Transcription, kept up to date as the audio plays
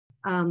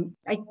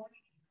I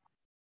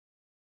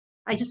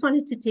just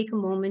wanted to take a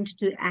moment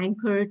to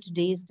anchor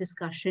today's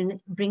discussion,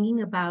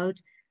 bringing about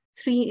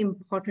three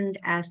important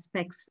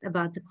aspects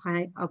about the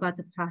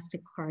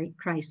plastic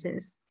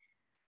crisis.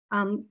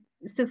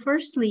 So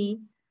firstly,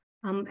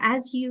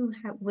 as you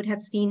would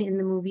have seen in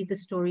the movie, The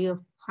Story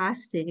of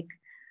Plastic,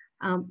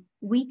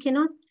 we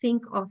cannot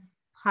think of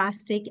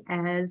plastic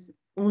as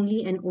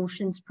only an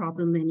ocean's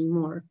problem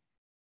anymore.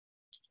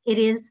 It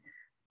is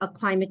a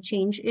climate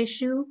change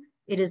issue.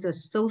 It is a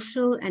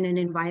social and an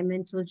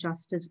environmental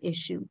justice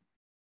issue.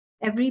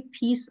 Every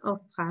piece of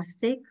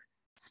plastic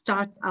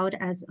starts out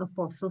as a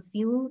fossil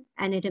fuel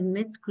and it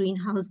emits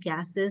greenhouse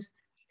gases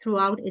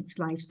throughout its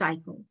life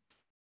cycle,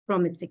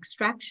 from its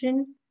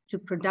extraction to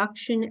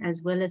production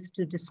as well as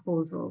to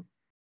disposal.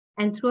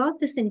 And throughout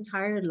this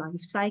entire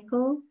life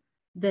cycle,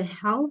 the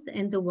health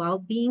and the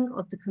well-being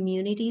of the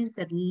communities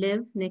that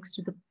live next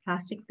to the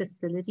plastic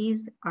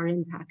facilities are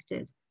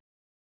impacted.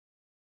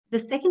 The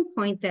second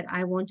point that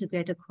I want to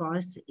get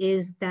across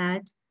is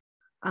that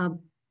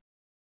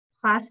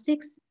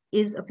plastics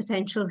is a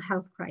potential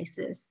health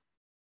crisis.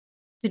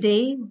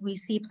 Today, we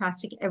see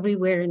plastic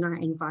everywhere in our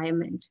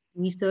environment.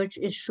 Research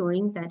is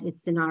showing that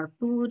it's in our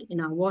food, in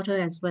our water,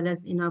 as well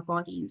as in our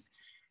bodies.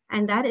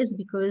 And that is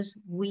because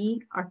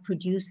we are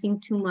producing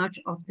too much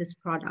of this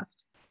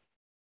product.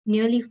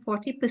 Nearly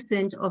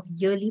 40% of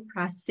yearly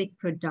plastic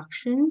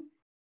production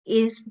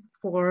is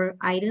for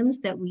items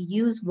that we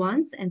use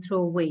once and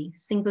throw away,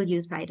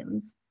 single-use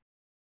items.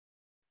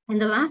 And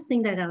the last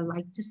thing that I'd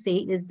like to say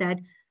is that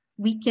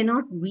we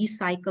cannot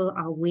recycle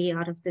our way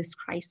out of this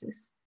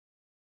crisis.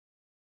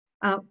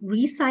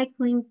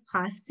 Recycling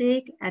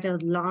plastic at a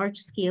large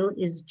scale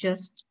is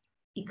just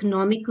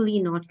economically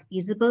not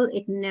feasible.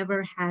 It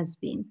never has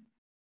been.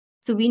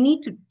 So we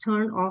need to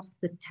turn off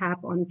the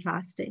tap on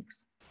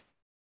plastics.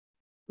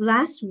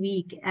 Last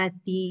week at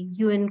the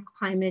UN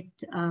Climate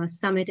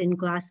Summit in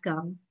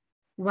Glasgow,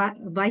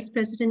 Vice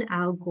President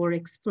Al Gore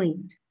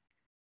explained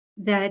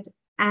that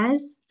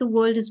as the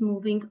world is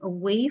moving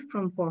away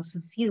from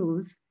fossil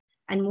fuels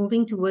and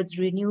moving towards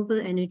renewable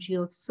energy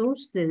of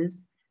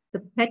sources, the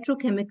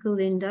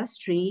petrochemical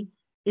industry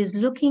is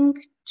looking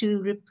to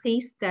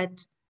replace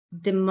that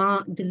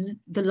demand,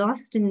 the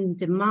loss in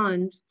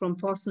demand from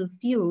fossil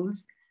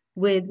fuels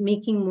with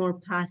making more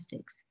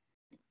plastics.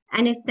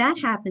 And if that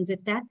happens,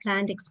 if that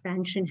planned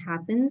expansion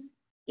happens,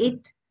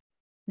 it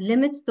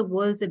limits the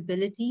world's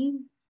ability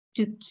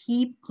to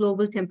keep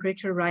global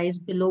temperature rise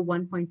below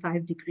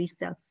 1.5 degrees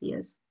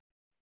Celsius.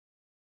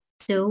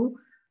 So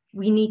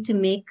we need to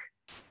make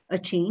a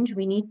change.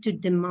 We need to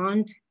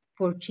demand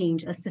for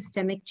change, a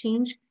systemic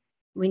change.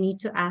 We need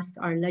to ask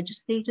our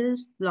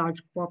legislators,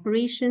 large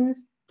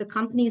corporations, the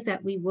companies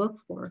that we work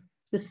for,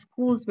 the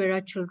schools where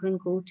our children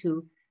go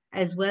to,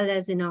 as well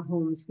as in our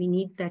homes. We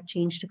need that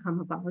change to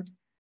come about.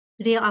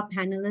 Today, our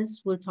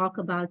panelists will talk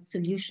about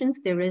solutions.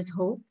 There is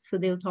hope, so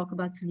they'll talk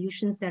about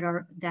solutions that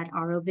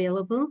are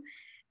available,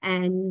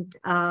 and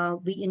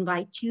we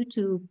invite you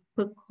to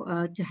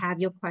have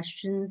your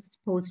questions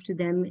posed to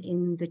them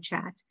in the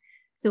chat.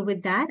 So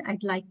with that,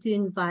 I'd like to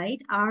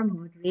invite our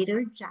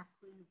moderator,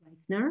 Jaclyn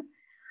Wegner.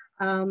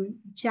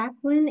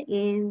 Jaclyn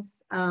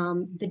is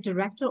the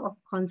Director of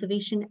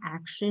Conservation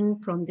Action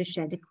from the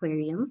Shed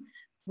Aquarium,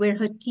 where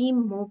her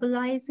team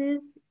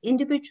mobilizes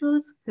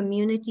individuals,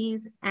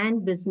 communities,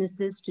 and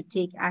businesses to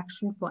take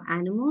action for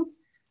animals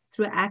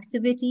through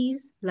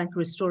activities like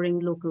restoring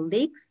local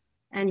lakes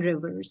and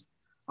rivers,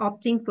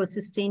 opting for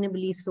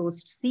sustainably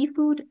sourced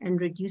seafood,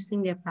 and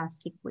reducing their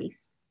plastic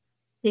waste.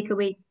 Take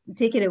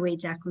it away,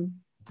 Jaclyn.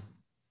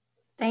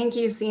 Thank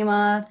you,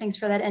 Seema. Thanks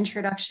for that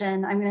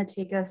introduction. I'm going to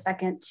take a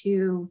second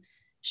to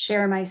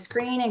share my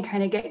screen and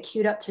kind of get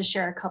queued up to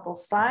share a couple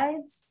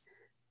slides.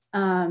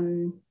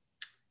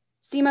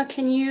 Seema,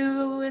 can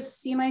you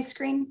see my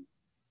screen?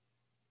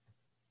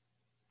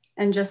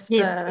 And just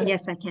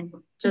yes, I can.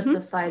 Just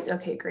the slides.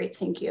 Okay, great.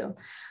 Thank you.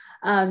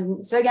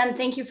 So again,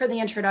 thank you for the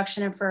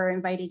introduction and for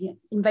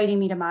inviting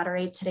me to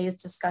moderate today's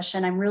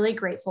discussion. I'm really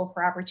grateful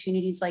for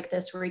opportunities like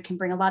this where we can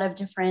bring a lot of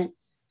different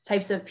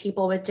types of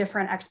people with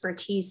different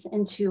expertise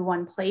into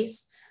one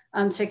place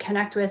to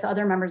connect with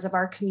other members of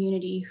our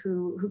community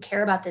who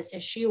care about this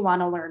issue, want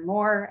to learn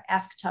more,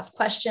 ask tough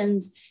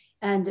questions,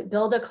 and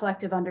build a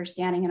collective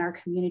understanding in our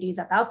communities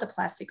about the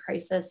plastic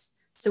crisis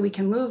so we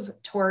can move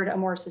toward a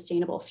more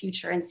sustainable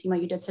future. And Seema,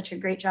 you did such a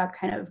great job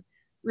kind of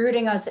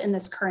rooting us in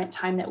this current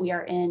time that we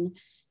are in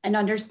and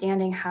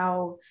understanding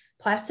how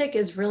plastic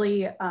is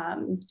really,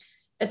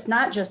 it's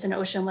not just an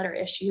ocean litter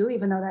issue,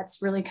 even though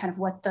that's really kind of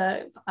what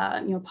the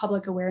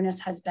public awareness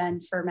has been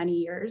for many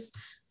years,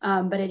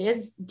 but it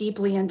is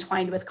deeply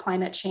entwined with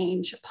climate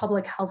change,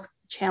 public health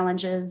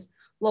challenges,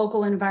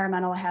 local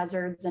environmental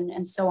hazards,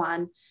 and so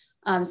on.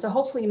 So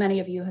hopefully many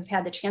of you have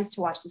had the chance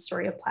to watch The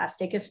Story of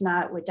Plastic. If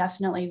not, would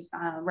definitely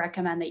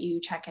recommend that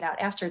you check it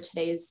out after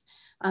today's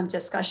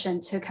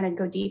discussion to kind of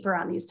go deeper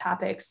on these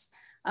topics.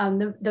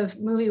 The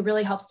movie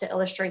really helps to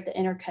illustrate the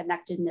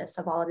interconnectedness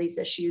of all of these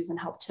issues and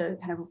help to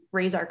kind of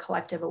raise our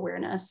collective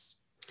awareness.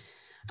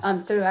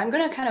 So I'm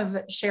going to kind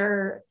of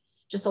share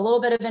just a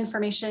little bit of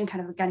information,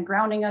 kind of again,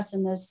 grounding us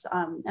in this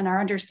and our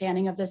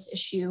understanding of this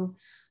issue.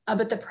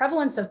 But the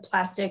prevalence of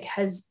plastic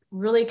has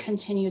really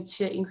continued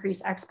to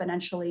increase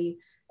exponentially,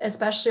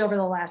 especially over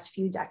the last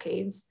few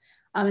decades.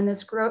 And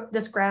this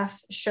graph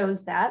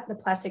shows that the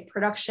plastic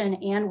production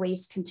and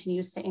waste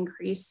continues to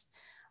increase.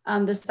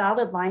 The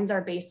solid lines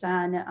are based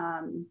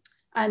on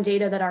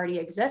data that already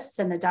exists,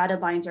 and the dotted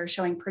lines are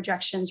showing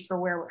projections for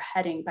where we're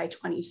heading by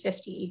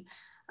 2050.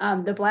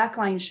 The black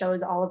line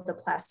shows all of the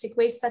plastic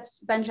waste that's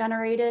been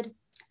generated.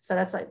 So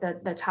that's like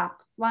the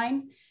top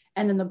line.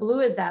 And then the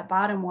blue is that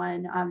bottom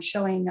one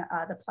showing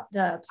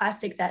the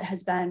plastic that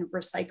has been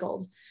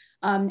recycled.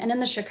 And in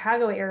the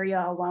Chicago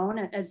area alone,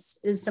 as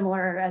is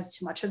similar as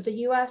to much of the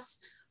US,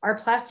 our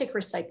plastic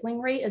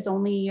recycling rate is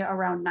only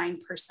around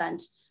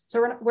 9%.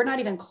 So we're not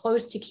even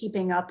close to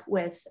keeping up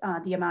with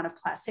the amount of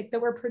plastic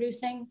that we're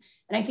producing.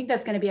 And I think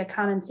that's going to be a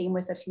common theme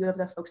with a few of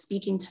the folks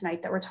speaking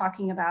tonight that we're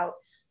talking about,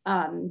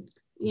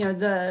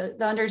 the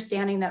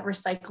understanding that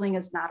recycling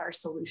is not our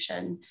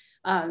solution.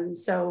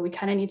 So we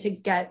kind of need to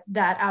get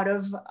that out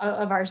of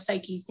our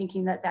psyche,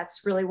 thinking that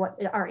that's really what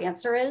our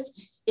answer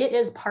is. It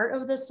is part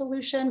of the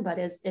solution, but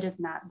it is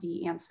not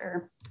the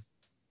answer.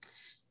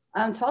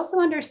 To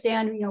also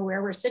understand,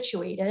 where we're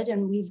situated,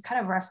 and we've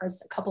kind of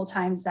referenced a couple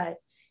times that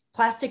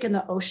plastic in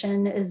the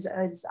ocean is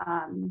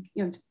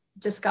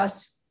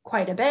discussed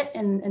quite a bit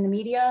in the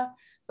media,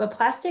 but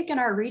plastic in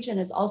our region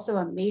is also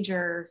a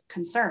major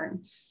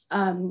concern.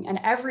 And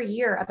every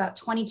year, about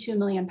 22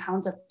 million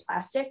pounds of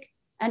plastic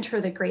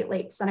enter the Great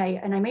Lakes. And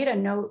I made a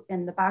note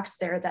in the box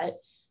there that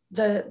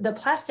the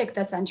plastic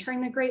that's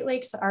entering the Great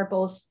Lakes are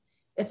both,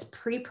 it's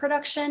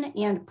pre-production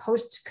and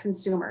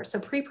post-consumer. So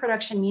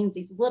pre-production means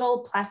these little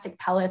plastic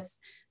pellets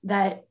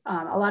that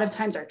a lot of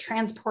times are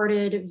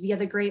transported via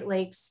the Great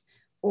Lakes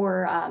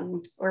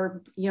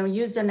or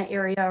used in the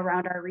area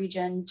around our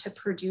region to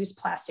produce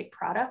plastic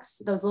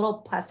products. Those little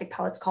plastic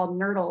pellets called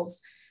nurdles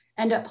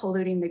end up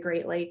polluting the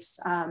Great Lakes.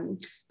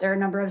 There are a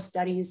number of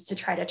studies to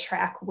try to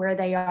track where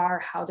they are,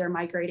 how they're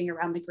migrating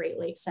around the Great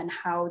Lakes, and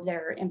how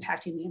they're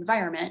impacting the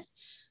environment.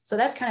 So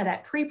that's kind of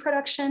that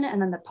pre-production.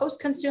 And then the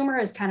post-consumer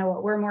is kind of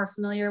what we're more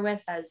familiar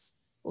with as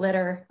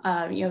litter.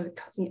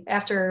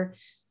 After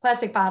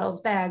plastic bottles,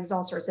 bags,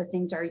 all sorts of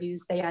things are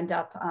used, they end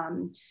up,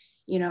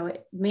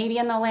 maybe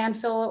in the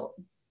landfill,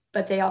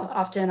 but they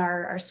often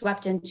are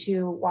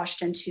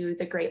washed into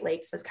the Great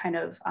Lakes as kind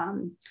of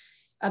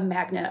a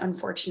magnet,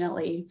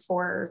 unfortunately,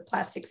 for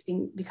plastics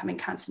becoming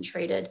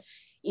concentrated.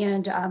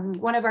 And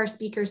one of our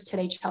speakers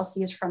today,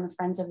 Chelsey, is from the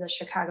Friends of the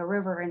Chicago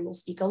River, and we'll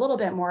speak a little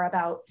bit more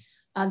about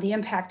the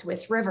impact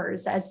with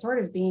rivers as sort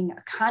of being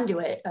a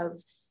conduit of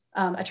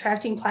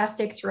attracting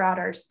plastic throughout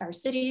our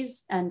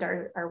cities and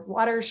our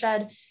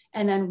watershed,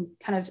 and then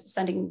kind of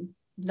sending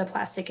the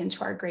plastic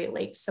into our Great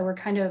Lakes. So we're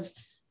kind of,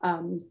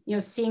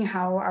 seeing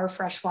how our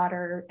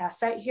freshwater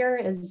asset here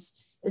is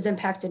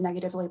impacted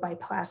negatively by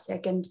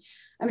plastic. And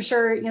I'm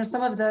sure,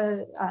 some of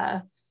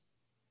the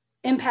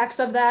impacts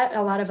of that,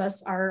 a lot of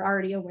us are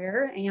already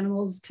aware.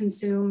 Animals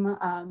consume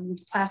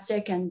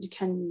plastic and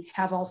can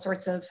have all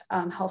sorts of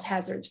health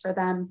hazards for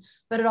them,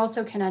 but it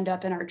also can end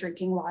up in our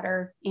drinking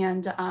water.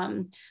 And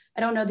I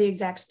don't know the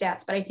exact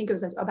stats, but I think it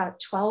was about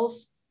 12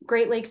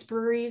 Great Lakes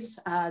breweries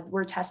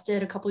were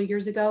tested a couple of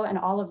years ago, and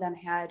all of them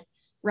had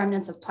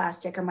remnants of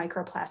plastic or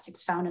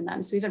microplastics found in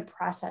them. So even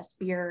processed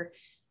beer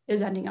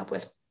is ending up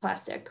with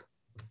plastic.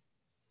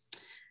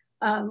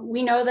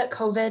 We know that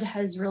COVID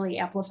has really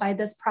amplified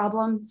this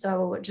problem.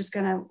 So just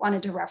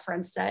wanted to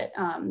reference that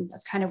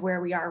that's kind of where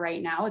we are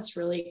right now. It's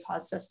really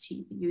caused us to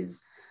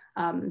use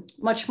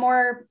much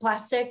more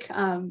plastic for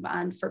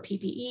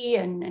PPE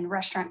and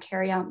restaurant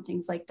carryout and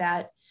things like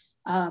that.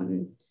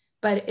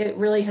 But it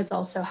really has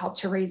also helped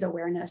to raise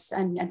awareness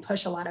and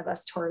push a lot of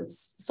us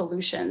towards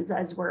solutions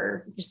as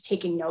we're just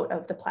taking note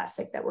of the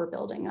plastic that we're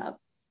building up.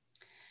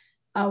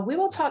 We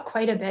will talk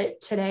quite a bit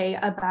today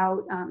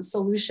about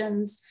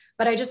solutions,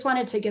 but I just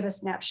wanted to give a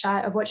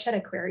snapshot of what Shed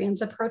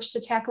Aquarium's approach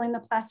to tackling the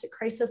plastic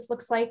crisis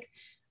looks like.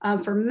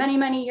 For many,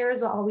 many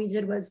years, all we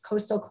did was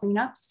coastal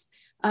cleanups,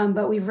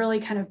 but we've really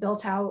kind of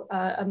built out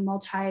a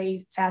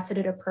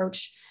multifaceted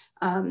approach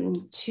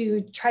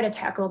to try to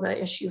tackle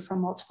the issue from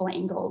multiple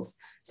angles.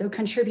 So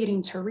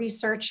contributing to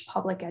research,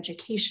 public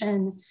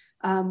education,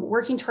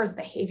 working towards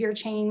behavior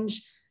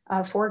change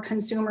for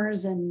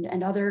consumers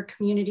and other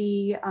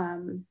community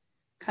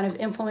kind of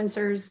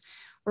influencers.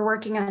 We're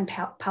working on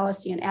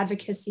policy and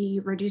advocacy,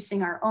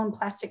 reducing our own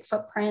plastic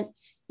footprint,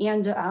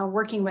 and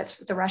working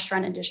with the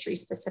restaurant industry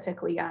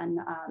specifically on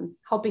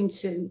helping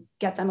to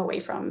get them away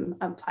from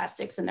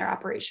plastics in their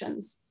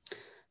operations.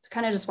 So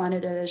kind of just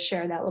wanted to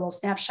share that little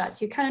snapshot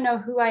so you kind of know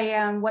who I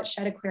am, what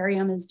Shed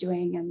Aquarium is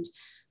doing, and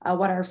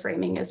what our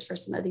framing is for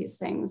some of these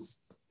things.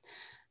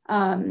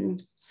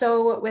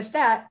 So with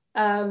that,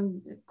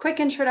 quick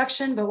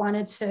introduction, but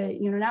wanted to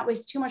not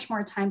waste too much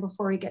more time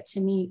before we get to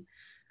meet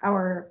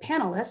our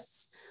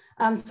panelists.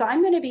 So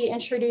I'm going to be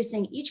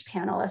introducing each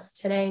panelist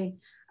today.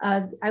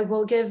 I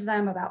will give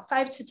them about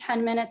 5 to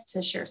 10 minutes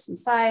to share some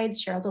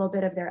slides, share a little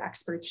bit of their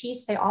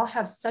expertise. They all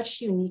have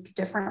such unique,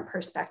 different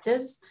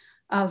perspectives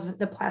of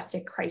the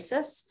plastic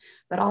crisis.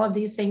 But all of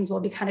these things will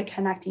be kind of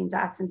connecting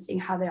dots and seeing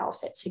how they all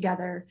fit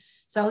together.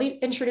 So I'll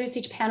introduce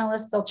each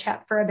panelist, they'll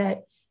chat for a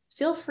bit.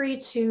 Feel free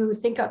to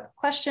think up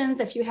questions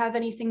if you have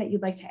anything that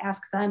you'd like to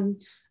ask them.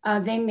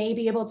 They may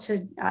be able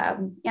to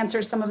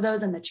answer some of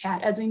those in the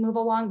chat as we move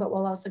along, but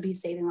we'll also be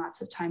saving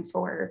lots of time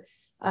for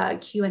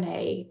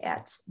Q&A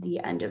at the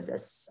end of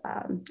this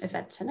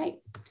event tonight.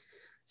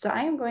 So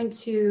I am going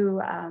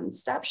to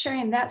stop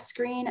sharing that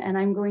screen, and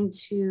I'm going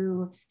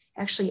to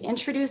actually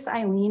introduce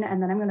Eileen,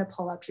 and then I'm going to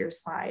pull up your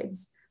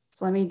slides.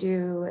 So let me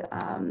do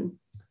a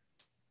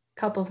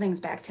couple things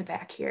back to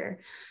back here.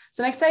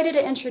 So I'm excited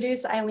to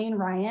introduce Eileen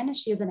Ryan.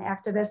 She is an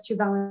activist who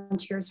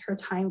volunteers her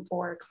time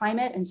for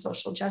climate and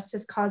social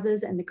justice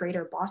causes in the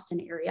greater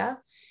Boston area.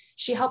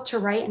 She helped to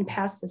write and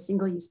pass the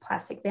single-use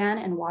plastic ban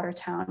in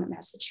Watertown,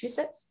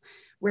 Massachusetts,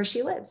 where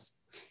she lives.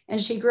 And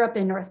she grew up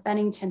in North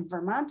Bennington,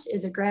 Vermont,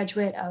 is a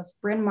graduate of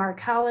Bryn Mawr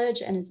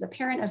College, and is the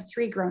parent of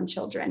 3 grown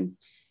children.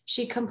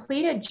 She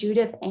completed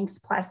Judith Enk's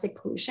plastic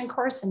pollution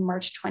course in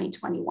March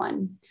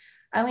 2021.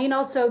 Eileen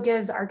also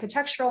gives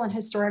architectural and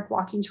historic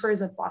walking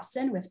tours of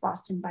Boston with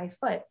Boston by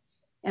Foot.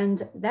 And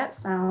that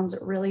sounds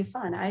really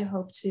fun. I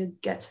hope to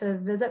get to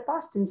visit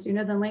Boston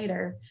sooner than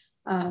later.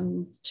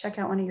 Check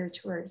out one of your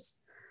tours.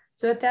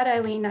 So with that,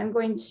 Eileen, I'm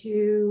going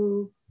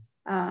to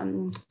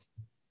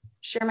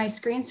share my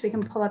screen so we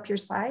can pull up your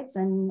slides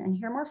and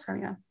hear more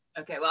from you.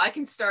 Okay, well, I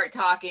can start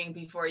talking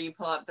before you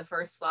pull up the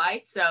first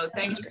slide. So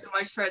thank you so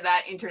much for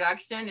that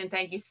introduction. And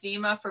thank you,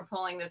 SEMA, for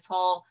pulling this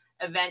whole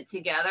event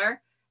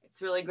together.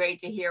 It's really great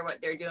to hear what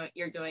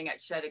you're doing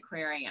at Shed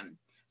Aquarium.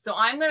 So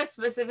I'm going to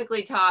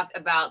specifically talk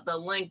about the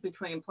link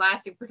between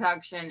plastic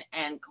production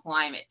and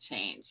climate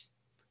change.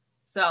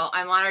 So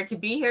I'm honored to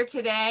be here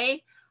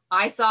today.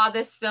 I saw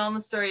this film,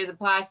 The Story of the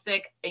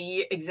Plastic,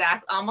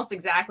 almost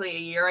exactly a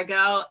year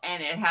ago,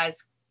 and it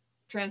has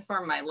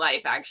transformed my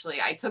life,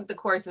 actually. I took the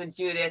course with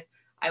Judith.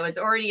 I was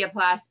already a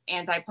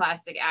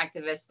anti-plastic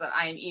activist, but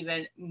I am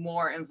even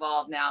more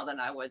involved now than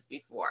I was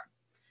before.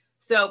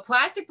 So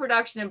plastic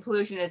production and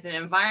pollution is an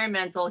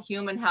environmental,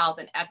 human health,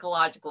 and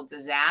ecological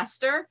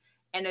disaster,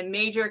 and a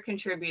major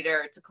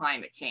contributor to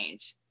climate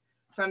change.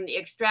 From the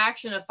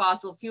extraction of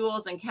fossil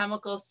fuels and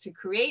chemicals to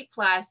create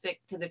plastic,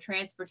 to the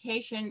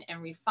transportation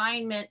and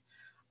refinement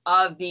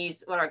of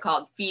these, what are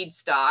called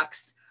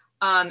feedstocks,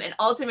 and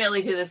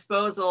ultimately to the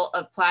disposal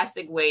of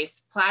plastic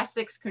waste,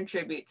 plastics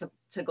contribute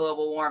to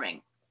global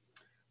warming.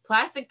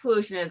 Plastic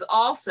pollution is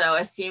also,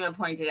 as Seema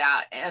pointed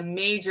out, a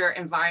major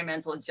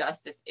environmental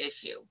justice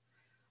issue.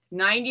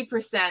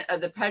 90%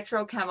 of the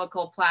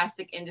petrochemical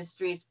plastic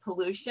industry's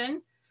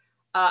pollution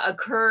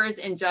occurs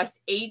in just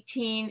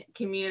 18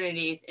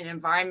 communities in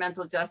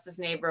environmental justice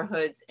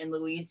neighborhoods in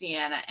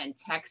Louisiana and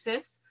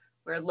Texas,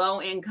 where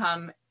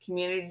low-income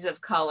communities of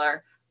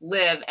color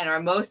live and are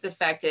most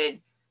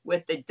affected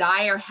with the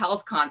dire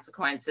health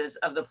consequences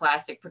of the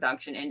plastic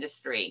production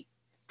industry.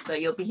 So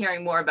you'll be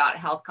hearing more about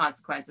health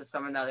consequences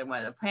from another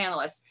one of the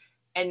panelists.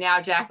 And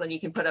now, Jaclyn, you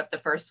can put up the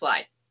first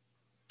slide.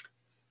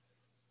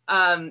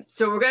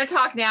 So we're going to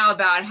talk now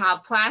about how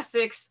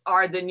plastics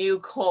are the new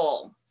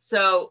coal.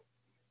 So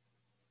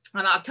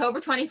on October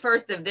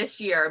 21st of this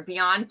year,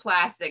 Beyond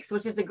Plastics,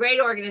 which is a great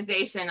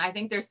organization, I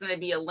think there's going to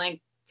be a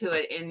link to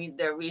it in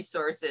their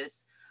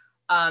resources.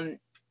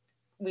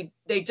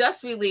 They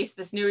just released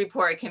this new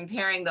report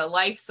comparing the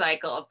life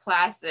cycle of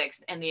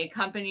plastics and the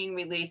accompanying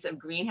release of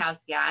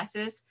greenhouse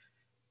gases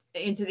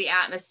into the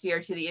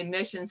atmosphere to the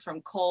emissions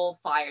from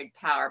coal-fired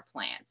power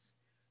plants.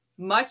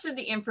 Much of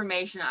the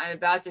information I'm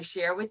about to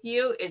share with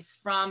you is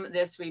from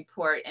this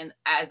report, and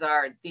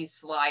these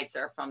slides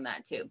are from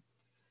that too.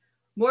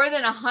 More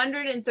than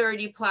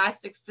 130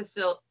 plastics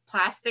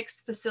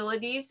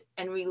facilities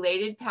and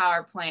related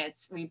power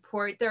plants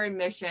report their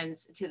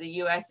emissions to the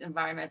U.S.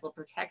 Environmental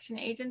Protection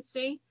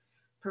Agency,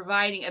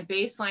 providing a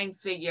baseline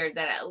figure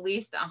that at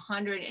least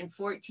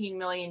 114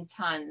 million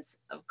tons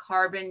of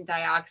carbon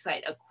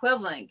dioxide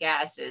equivalent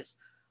gases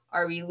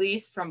are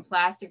released from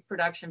plastic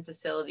production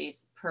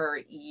facilities per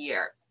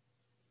year.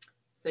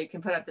 So you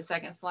can put up the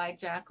second slide,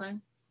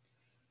 Jaclyn.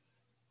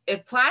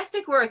 If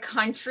plastic were a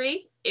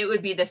country, it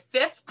would be the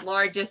 5th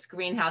largest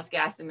greenhouse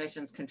gas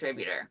emissions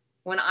contributor.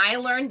 When I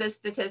learned this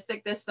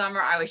statistic this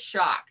summer, I was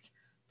shocked.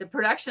 The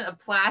production of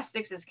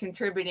plastics is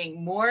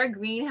contributing more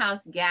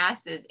greenhouse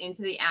gases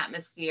into the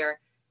atmosphere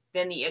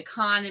than the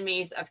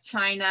economies of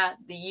China,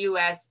 the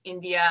US,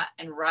 India,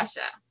 and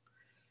Russia.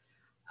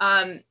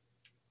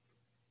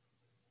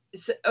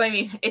 So, I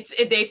mean,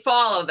 they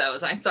follow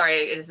those. I'm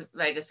sorry,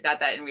 I just got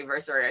that in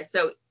reverse order.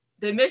 So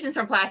the emissions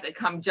from plastic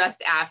come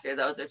just after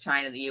those of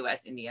China, the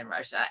US, India, and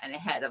Russia, and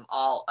ahead of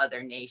all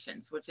other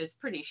nations, which is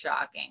pretty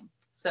shocking.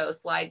 So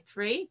slide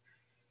 3,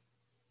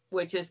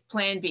 which is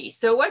Plan B.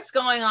 So what's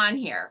going on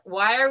here?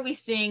 Why are we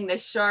seeing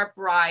this sharp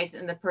rise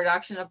in the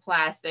production of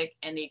plastic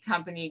and the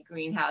accompanying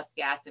greenhouse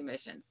gas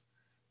emissions?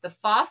 The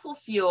fossil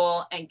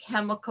fuel and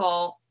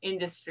chemical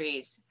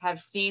industries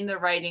have seen the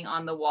writing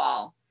on the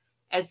wall.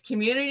 As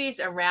communities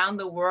around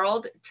the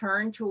world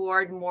turn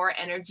toward more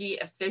energy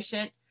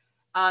efficient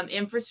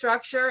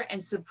infrastructure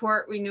and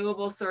support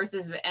renewable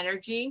sources of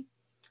energy,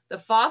 the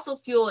fossil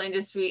fuel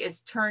industry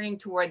is turning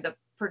toward the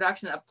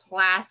production of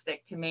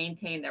plastic to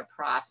maintain their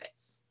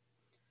profits.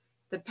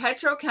 The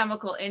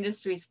petrochemical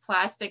industry's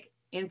plastic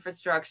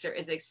infrastructure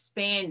is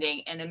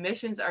expanding and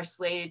emissions are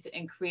slated to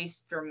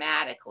increase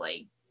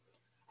dramatically.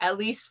 At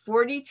least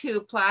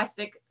 42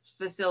 plastic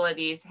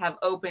facilities have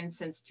opened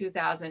since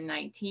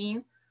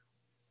 2019,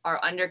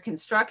 are under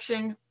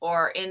construction,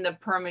 or in the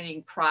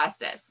permitting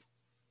process.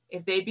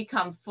 If they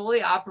become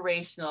fully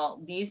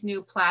operational, these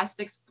new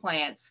plastics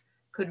plants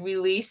could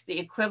release the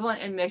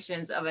equivalent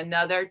emissions of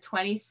another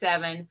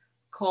 27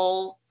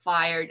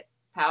 coal-fired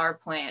power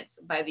plants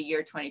by the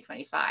year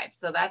 2025.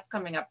 So that's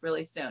coming up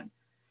really soon.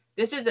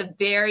 This is a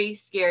very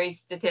scary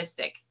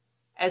statistic.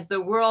 As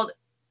the world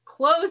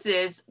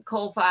closes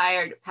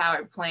coal-fired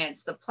powered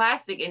plants, the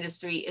plastic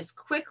industry is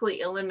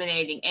quickly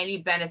eliminating any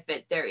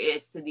benefit there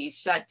is to these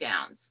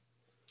shutdowns.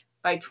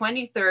 By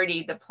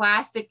 2030, the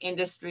plastic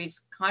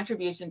industry's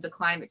contribution to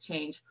climate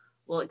change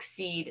will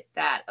exceed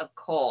that of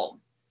coal.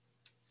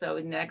 So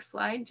next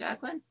slide,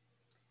 Jaclyn.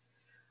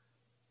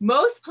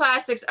 Most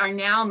plastics are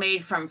now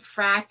made from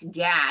fracked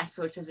gas,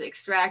 which is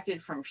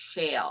extracted from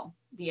shale.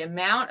 The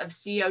amount of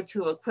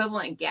CO2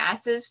 equivalent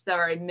gases that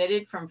are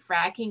emitted from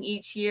fracking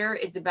each year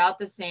is about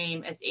the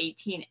same as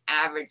 18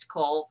 average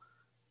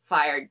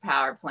coal-fired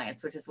power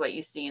plants, which is what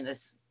you see in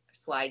this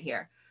slide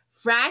here.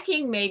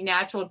 Fracking made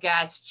natural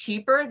gas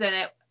cheaper than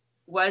it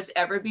was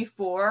ever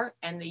before,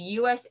 and the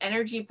U.S.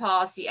 Energy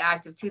Policy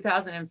Act of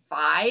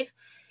 2005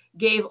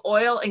 gave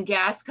oil and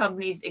gas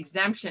companies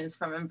exemptions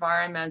from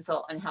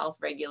environmental and health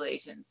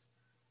regulations.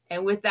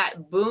 And with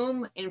that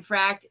boom in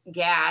fracked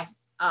gas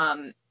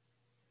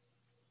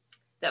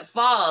that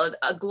followed,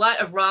 a glut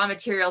of raw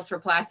materials for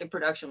plastic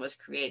production was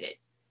created.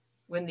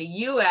 When the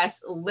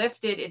US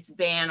lifted its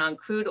ban on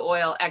crude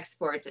oil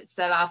exports, it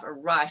set off a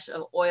rush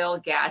of oil,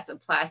 gas, and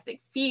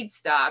plastic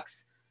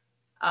feedstocks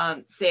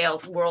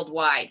sales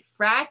worldwide.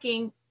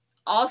 Fracking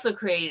also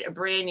created a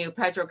brand new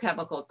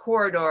petrochemical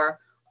corridor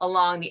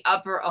along the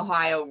upper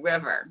Ohio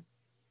River.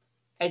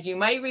 As you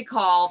might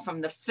recall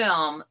from the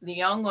film, the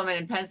young woman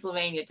in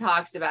Pennsylvania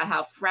talks about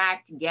how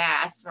fracked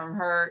gas from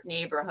her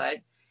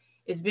neighborhood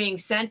is being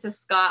sent to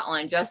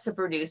Scotland just to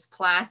produce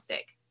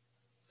plastic.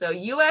 So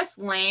US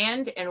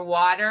land and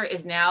water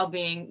is now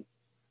being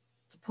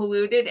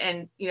polluted,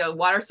 and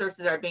water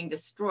sources are being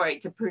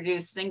destroyed to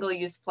produce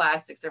single-use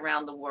plastics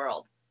around the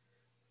world.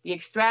 The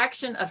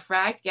extraction of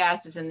fracked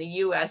gases in the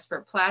US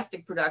for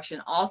plastic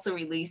production also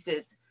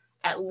releases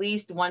at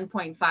least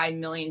 1.5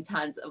 million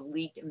tons of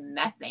leaked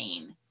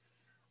methane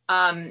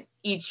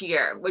each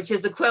year, which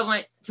is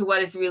equivalent to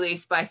what is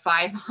released by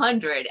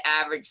 500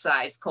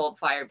 average-sized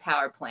coal-fired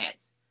power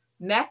plants.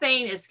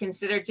 Methane is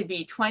considered to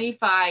be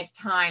 25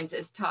 times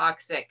as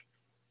toxic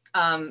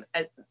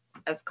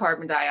as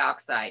carbon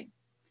dioxide.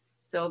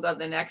 So we'll go to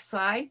the next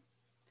slide.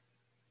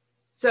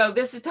 So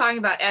this is talking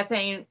about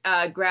ethane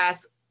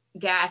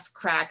gas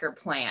cracker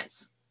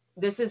plants.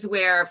 This is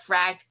where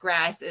fracked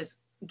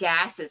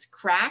gas is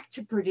cracked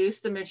to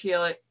produce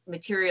the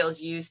materials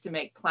used to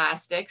make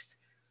plastics,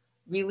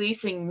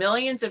 releasing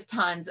millions of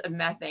tons of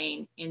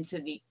methane into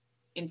the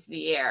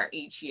air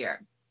each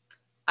year.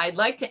 I'd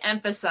like to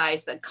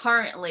emphasize that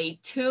currently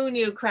 2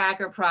 new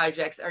cracker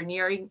projects are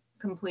nearing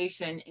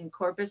completion in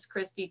Corpus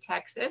Christi,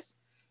 Texas,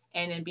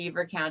 and in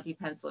Beaver County,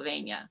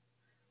 Pennsylvania.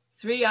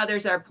 3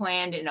 others are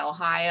planned in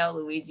Ohio,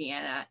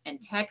 Louisiana,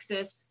 and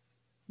Texas.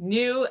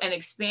 New and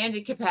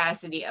expanded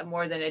capacity of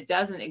more than a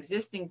dozen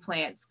existing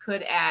plants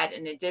could add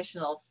an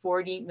additional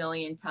 40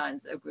 million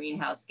tons of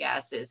greenhouse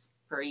gases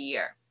per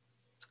year.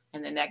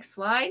 And the next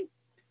slide.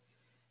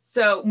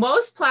 So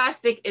most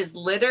plastic is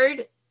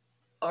littered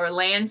or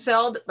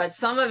landfilled, but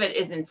some of it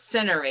is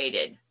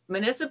incinerated.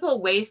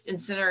 Municipal waste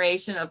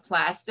incineration of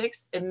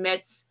plastics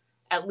emits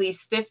at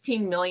least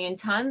 15 million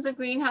tons of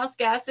greenhouse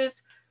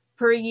gases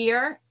per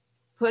year.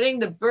 Putting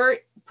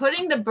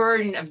the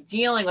burden of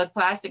dealing with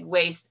plastic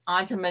waste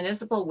onto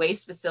municipal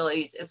waste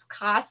facilities is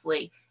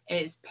costly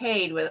and is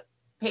paid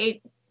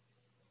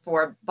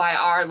for by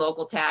our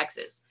local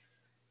taxes.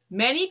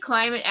 Many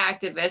climate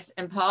activists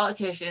and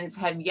politicians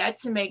have yet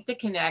to make the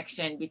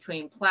connection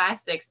between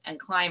plastics and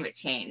climate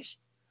change.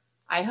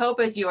 I hope,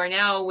 as you are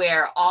now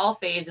aware, all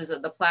phases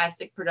of the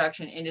plastic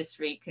production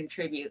industry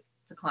contribute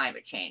to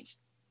climate change.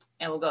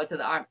 And we'll go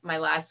to my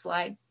last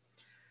slide.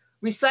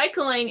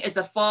 Recycling is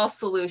a false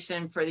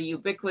solution for the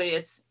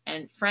ubiquitous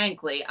and,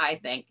 frankly, I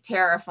think,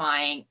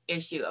 terrifying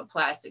issue of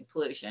plastic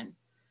pollution.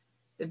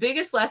 The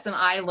biggest lesson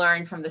I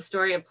learned from the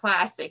story of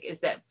plastic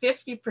is that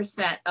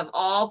 50% of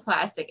all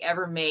plastic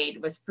ever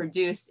made was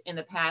produced in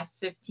the past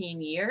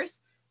 15 years,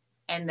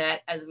 and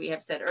that, as we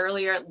have said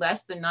earlier,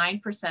 less than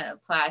 9%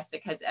 of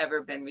plastic has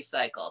ever been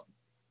recycled.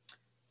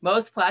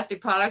 Most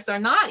plastic products are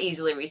not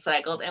easily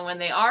recycled, and when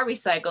they are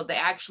recycled, they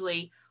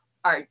actually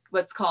are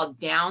what's called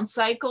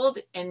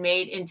downcycled and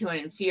made into an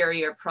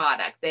inferior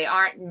product. They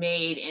aren't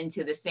made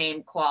into the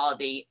same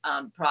quality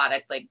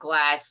product like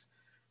glass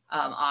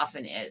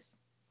often is.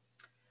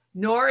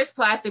 Nor is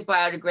plastic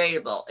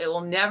biodegradable. It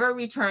will never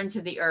return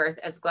to the earth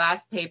as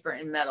glass, paper,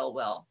 and metal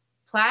will.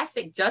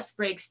 Plastic just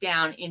breaks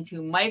down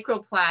into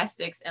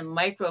microplastics and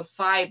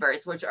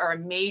microfibers, which are a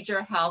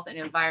major health and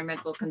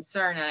environmental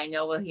concern, and I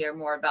know we'll hear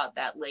more about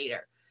that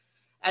later.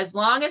 As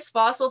long as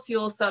fossil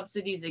fuel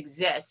subsidies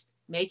exist,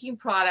 making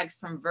products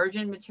from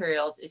virgin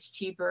materials is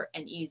cheaper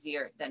and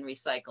easier than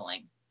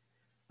recycling.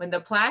 When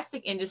the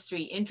plastic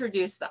industry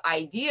introduced the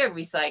idea of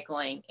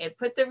recycling, it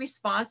put the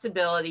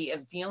responsibility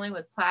of dealing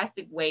with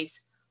plastic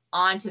waste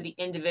onto the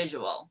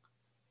individual.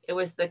 It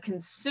was the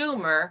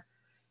consumer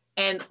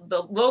and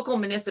the local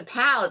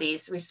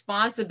municipalities'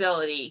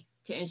 responsibility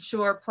to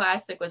ensure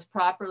plastic was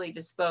properly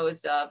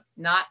disposed of,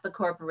 not the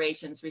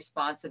corporation's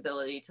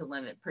responsibility to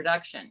limit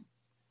production.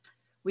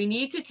 We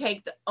need to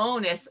take the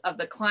onus of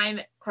the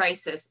climate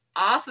crisis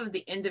off of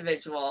the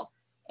individual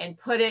and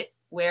put it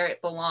where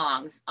it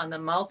belongs, on the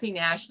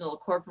multinational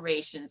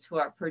corporations who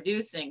are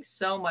producing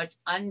so much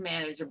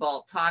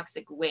unmanageable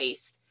toxic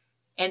waste,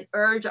 and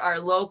urge our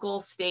local,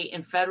 state,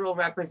 and federal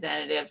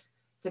representatives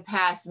to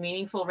pass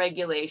meaningful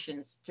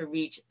regulations to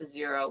reach a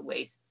zero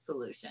waste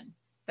solution.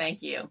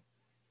 Thank you.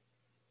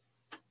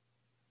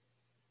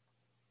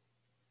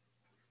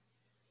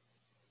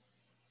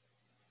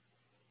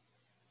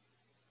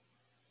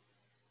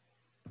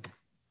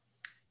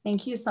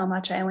 Thank you so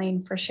much,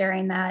 Eileen, for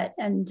sharing that.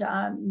 And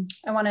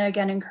I want to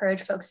again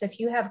encourage folks, if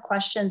you have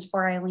questions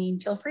for Eileen,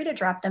 feel free to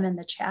drop them in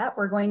the chat.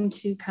 We're going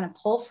to kind of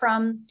pull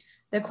from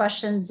the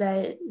questions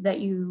that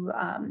you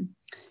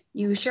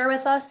share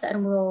with us,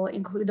 and we'll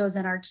include those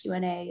in our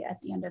Q&A at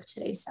the end of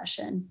today's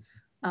session.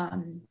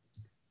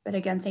 But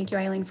again, thank you,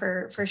 Eileen,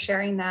 for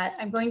sharing that.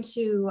 I'm going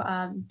to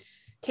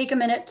take a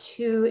minute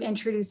to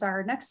introduce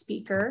our next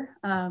speaker,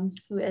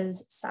 who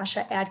is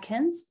Sasha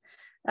Adkins.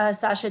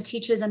 Sasha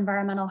teaches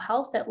environmental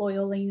health at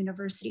Loyola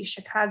University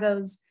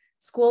Chicago's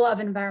School of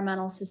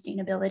Environmental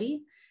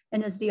Sustainability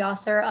and is the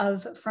author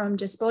of From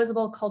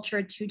Disposable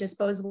Culture to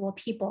Disposable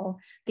People,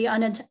 the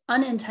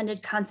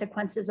Unintended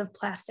Consequences of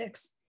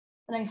Plastics.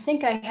 And I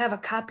think I have a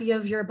copy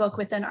of your book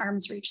within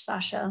arm's reach,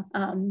 Sasha.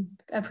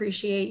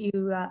 Appreciate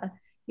you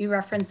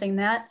referencing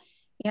that.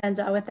 And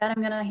with that,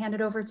 I'm going to hand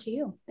it over to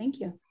you. Thank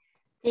you.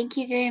 Thank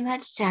you very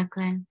much,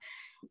 Jaclyn.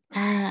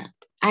 I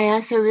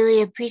also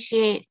really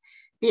appreciate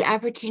the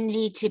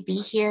opportunity to be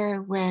here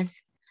with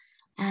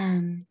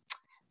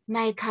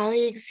my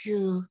colleagues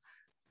who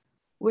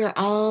we're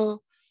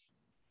all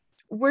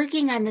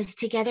working on this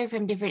together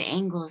from different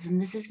angles.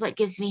 And this is what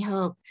gives me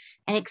hope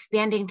and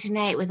expanding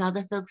tonight with all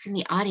the folks in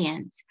the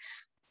audience.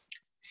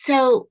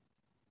 So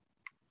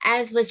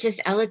as was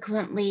just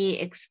eloquently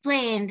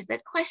explained,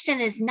 the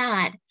question is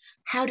not,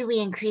 how do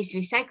we increase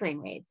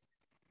recycling rates?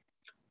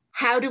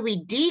 How do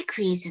we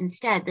decrease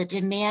instead the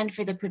demand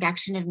for the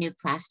production of new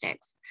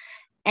plastics?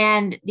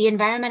 And the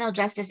environmental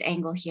justice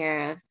angle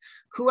here of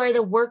who are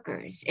the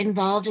workers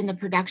involved in the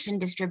production,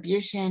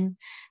 distribution,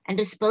 and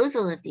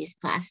disposal of these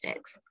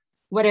plastics?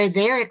 What are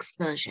their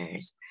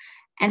exposures?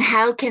 And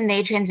how can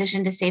they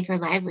transition to safer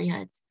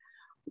livelihoods?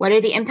 What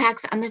are the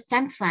impacts on the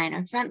fence line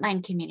or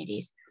frontline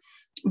communities,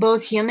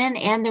 both human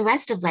and the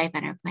rest of life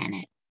on our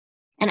planet?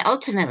 And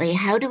ultimately,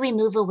 how do we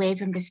move away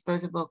from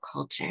disposable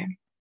culture?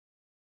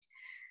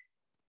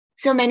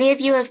 So many of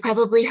you have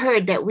probably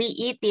heard that we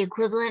eat the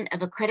equivalent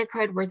of a credit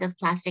card worth of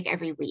plastic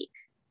every week,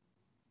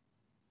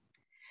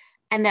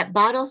 and that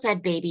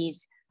bottle-fed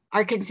babies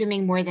are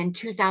consuming more than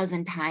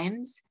 2,000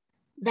 times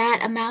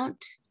that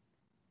amount,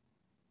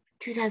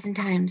 2,000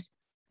 times,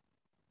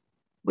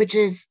 which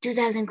is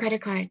 2,000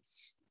 credit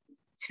cards.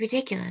 It's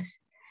ridiculous.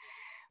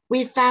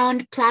 We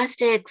found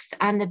plastics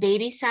on the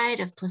baby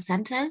side of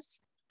placentas.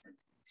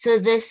 So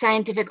this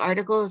scientific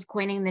article is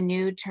coining the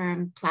new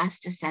term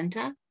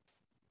plasticenta.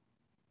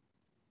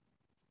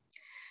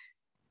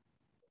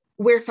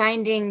 We're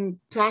finding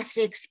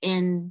plastics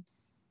in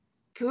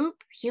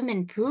poop,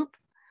 human poop,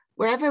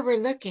 wherever we're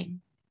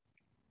looking.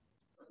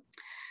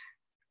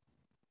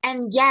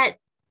 And yet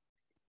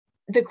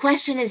the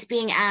question is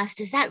being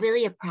asked, is that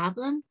really a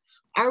problem?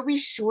 Are we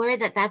sure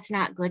that that's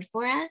not good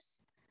for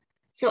us?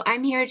 So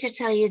I'm here to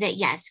tell you that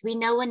yes, we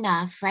know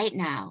enough right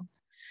now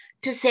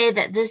to say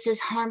that this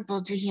is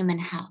harmful to human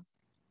health.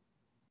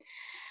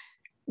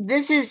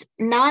 This is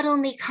not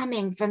only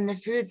coming from the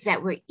foods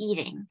that we're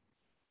eating.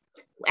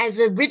 As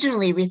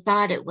originally we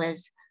thought it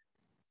was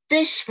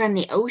fish from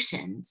the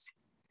oceans,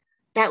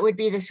 that would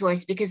be the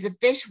source because the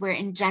fish were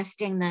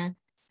ingesting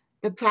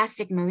the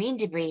plastic marine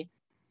debris.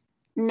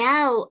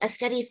 Now a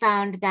study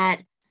found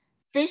that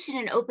fish in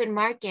an open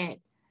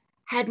market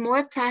had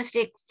more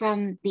plastic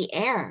from the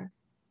air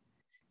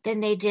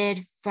than they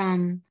did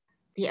from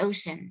the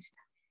oceans.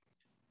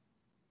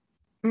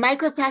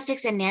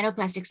 Microplastics and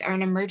nanoplastics are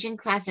an emerging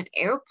class of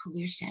air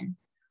pollution,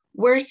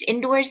 worse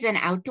indoors than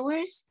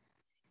outdoors.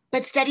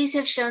 But studies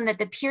have shown that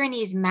the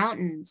Pyrenees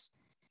Mountains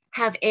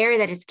have air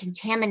that is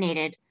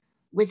contaminated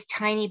with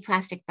tiny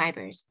plastic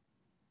fibers.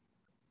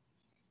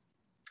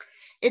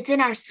 It's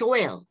in our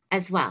soil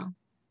as well.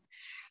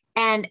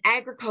 And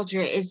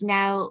agriculture is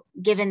now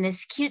given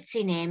this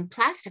cutesy name,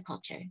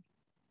 plasticulture.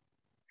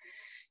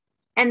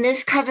 And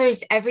this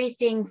covers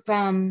everything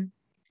from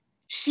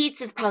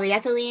sheets of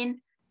polyethylene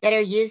that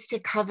are used to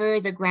cover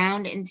the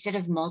ground instead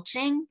of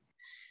mulching,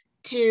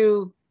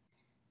 to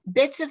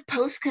bits of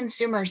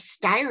post-consumer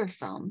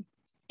styrofoam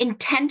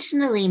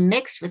intentionally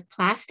mixed with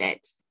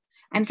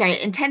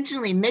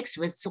intentionally mixed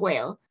with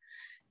soil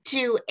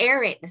to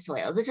aerate the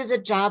soil. This is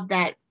a job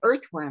that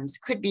earthworms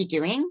could be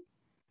doing,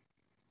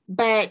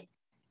 but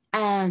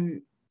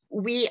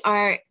we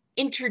are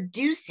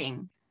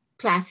introducing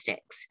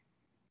plastics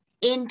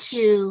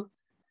into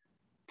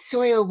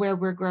soil where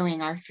we're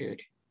growing our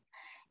food.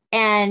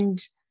 And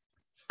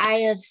I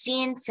have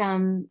seen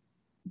some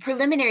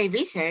preliminary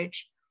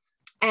research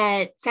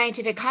at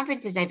scientific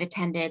conferences I've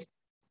attended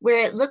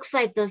where it looks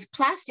like those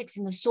plastics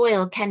in the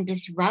soil can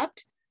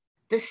disrupt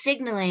the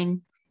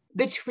signaling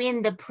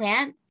between the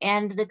plant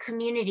and the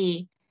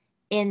community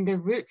in the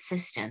root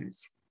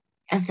systems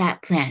of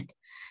that plant.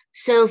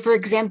 So for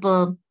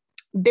example,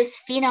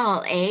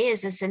 bisphenol A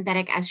is a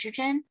synthetic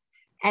estrogen,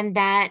 and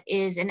that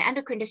is an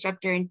endocrine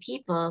disruptor in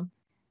people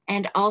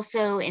and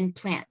also in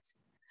plants.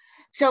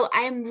 So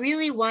I'm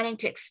really wanting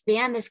to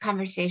expand this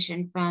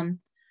conversation from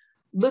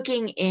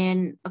looking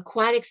in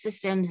aquatic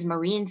systems,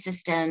 marine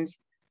systems,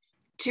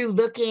 to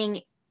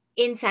looking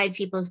inside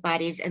people's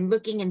bodies and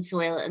looking in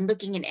soil and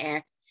looking in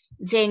air,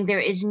 saying there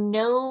is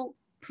no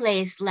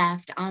place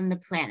left on the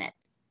planet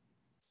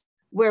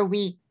where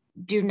we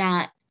do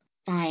not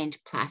find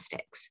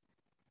plastics,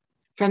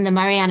 from the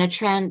Mariana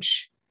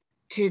Trench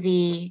to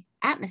the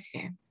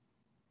atmosphere.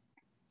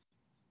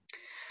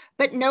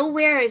 But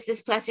nowhere is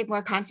this plastic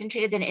more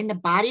concentrated than in the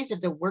bodies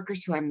of the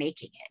workers who are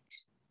making it.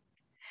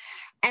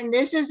 And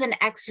this is an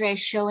X-ray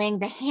showing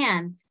the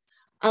hands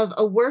of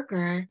a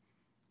worker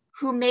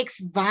who makes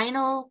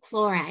vinyl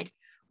chloride,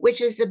 which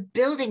is the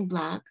building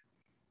block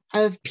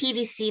of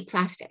PVC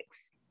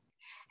plastics.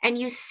 And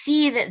you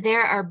see that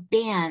there are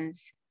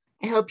bands.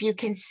 I hope you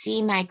can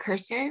see my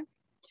cursor.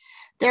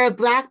 There are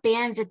black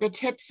bands at the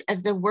tips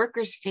of the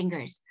workers'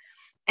 fingers.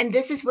 And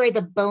this is where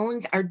the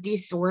bones are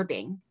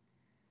desorbing.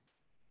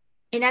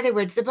 In other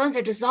words, the bones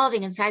are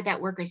dissolving inside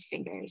that worker's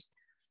fingers.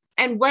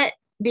 And what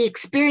the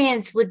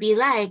experience would be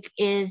like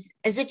is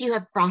as if you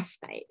have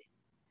frostbite.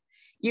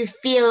 You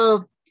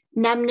feel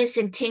numbness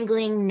and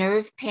tingling,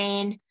 nerve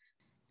pain,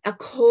 a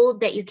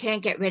cold that you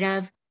can't get rid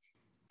of.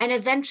 And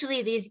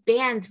eventually these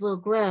bands will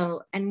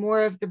grow and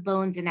more of the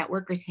bones in that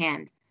worker's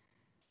hand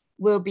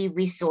will be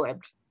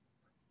resorbed.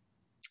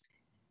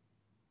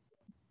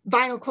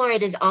 Vinyl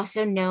chloride is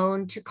also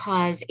known to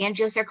cause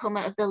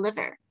angiosarcoma of the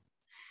liver.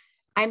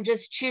 I'm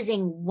just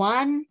choosing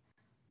one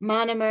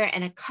monomer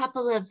and a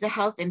couple of the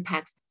health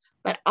impacts,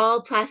 but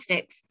all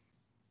plastics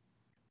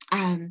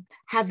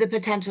have the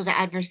potential to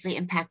adversely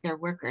impact their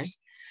workers.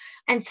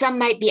 And some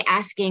might be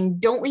asking,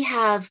 don't we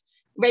have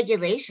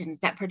regulations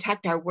that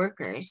protect our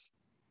workers?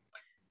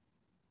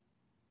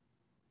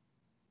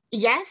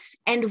 Yes,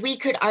 and we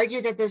could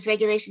argue that those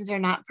regulations are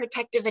not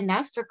protective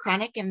enough for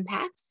chronic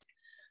impacts.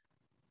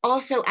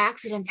 Also,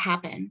 accidents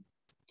happen,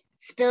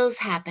 spills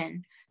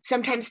happen.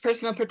 Sometimes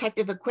personal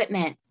protective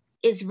equipment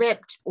is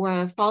ripped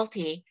or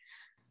faulty.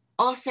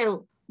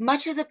 Also,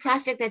 much of the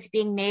plastic that's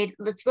being made,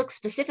 let's look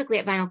specifically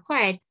at vinyl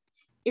chloride,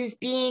 is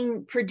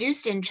being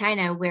produced in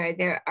China where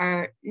there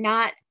are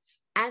not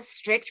as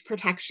strict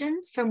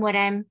protections from what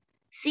I'm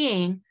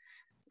seeing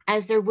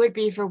as there would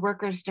be for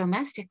workers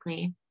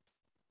domestically.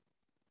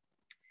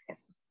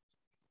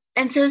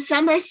 And so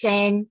some are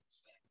saying,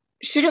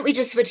 shouldn't we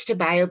just switch to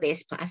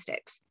bio-based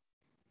plastics?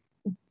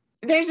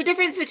 There's a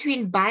difference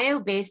between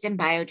bio-based and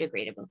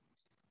biodegradable.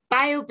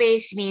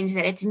 Bio-based means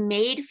that it's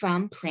made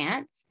from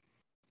plants.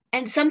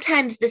 And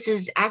sometimes this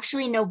is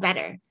actually no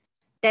better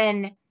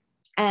than,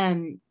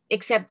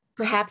 except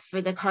perhaps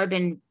for the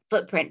carbon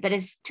footprint, but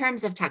in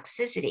terms of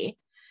toxicity,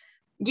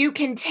 you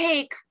can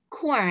take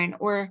corn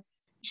or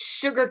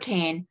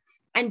sugarcane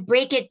and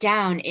break it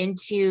down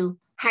into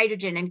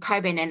hydrogen and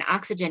carbon and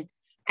oxygen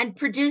and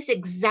produce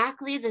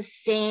exactly the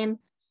same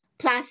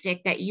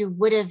plastic that you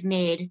would have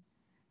made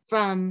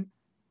from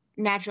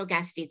natural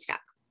gas feedstock.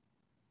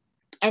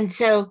 And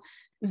so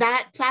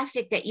that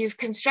plastic that you've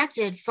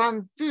constructed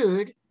from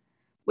food,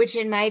 which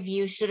in my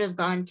view should have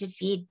gone to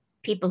feed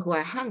people who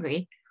are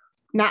hungry,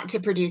 not to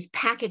produce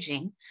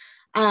packaging,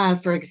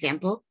 for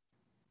example,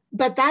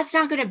 but that's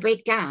not going to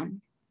break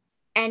down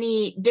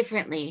any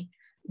differently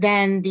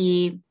than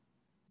the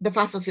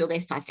fossil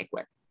fuel-based plastic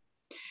would.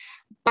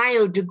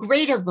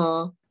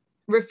 Biodegradable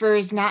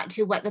refers not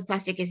to what the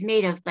plastic is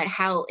made of, but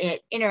how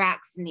it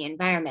interacts in the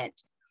environment.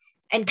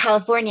 And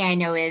California, I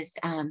know, is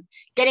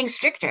getting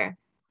stricter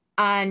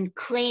on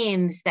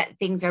claims that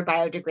things are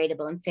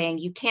biodegradable and saying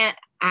you can't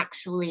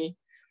actually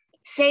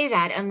say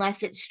that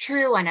unless it's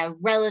true on a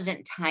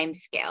relevant time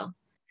scale.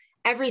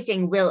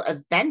 Everything will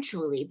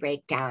eventually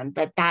break down,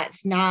 but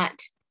that's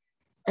not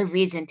a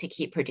reason to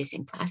keep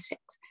producing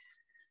plastics.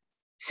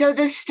 So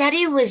the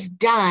study was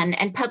done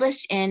and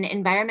published in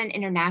Environment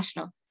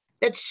International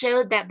that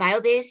showed that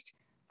bio-based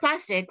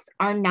plastics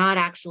are not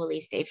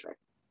actually safer.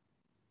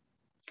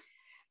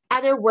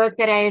 Other work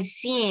that I have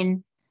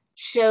seen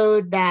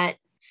showed that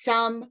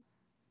some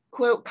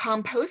quote,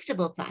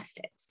 compostable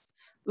plastics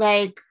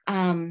like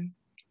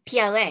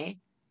PLA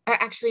are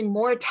actually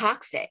more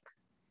toxic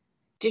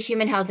to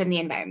human health and the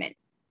environment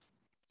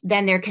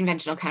than their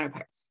conventional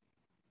counterparts.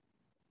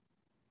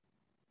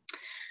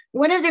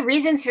 One of the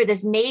reasons for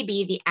this may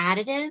be the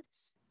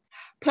additives.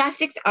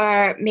 Plastics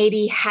are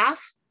maybe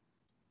half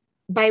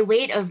by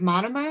weight of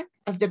monomer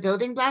of the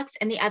building blocks,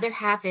 and the other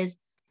half is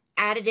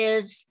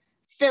additives,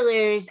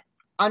 fillers,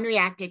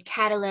 unreacted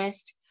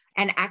catalyst,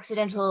 and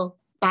accidental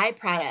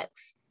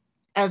byproducts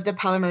of the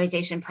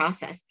polymerization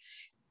process.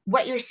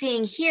 What you're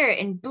seeing here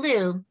in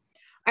blue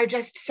are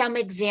just some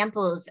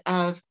examples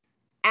of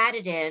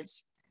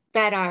additives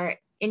that are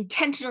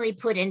intentionally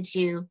put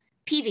into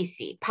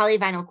PVC,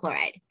 polyvinyl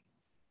chloride.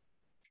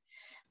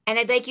 And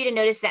I'd like you to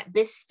notice that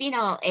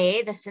bisphenol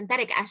A, the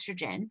synthetic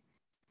estrogen,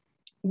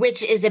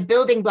 which is a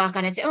building block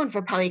on its own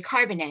for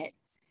polycarbonate,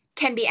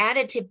 can be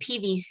added to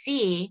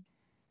PVC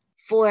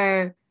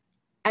for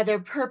other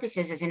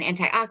purposes as an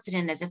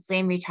antioxidant, as a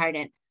flame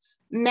retardant.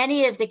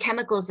 Many of the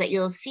chemicals that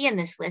you'll see in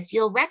this list,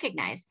 you'll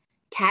recognize: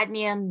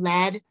 cadmium,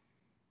 lead,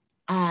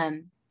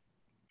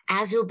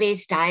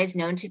 azo-based dyes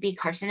known to be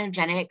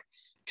carcinogenic,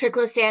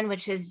 triclosan,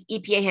 which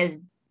EPA has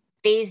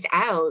phased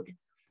out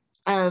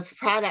of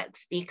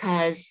products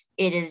because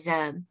it is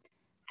an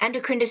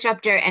endocrine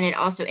disruptor and it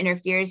also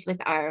interferes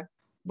with our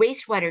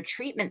wastewater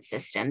treatment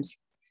systems.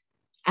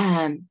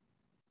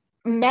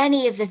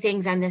 Many of the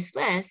things on this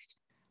list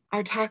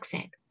are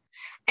toxic.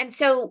 And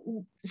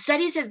so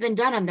studies have been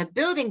done on the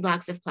building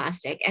blocks of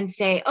plastic and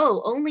say,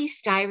 oh, only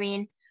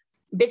styrene,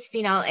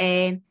 bisphenol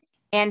A,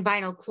 and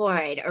vinyl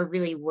chloride are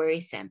really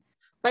worrisome.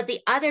 But the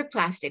other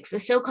plastics, the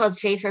so-called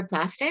safer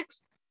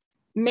plastics,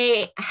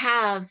 may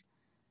have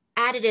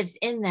additives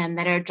in them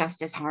that are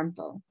just as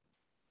harmful.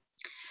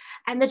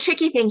 And the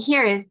tricky thing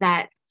here is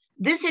that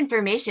this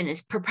information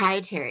is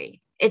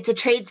proprietary. It's a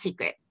trade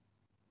secret.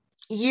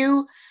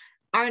 You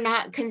are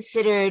not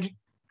considered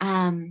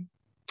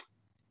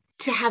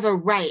to have a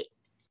right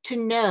to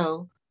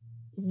know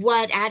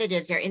what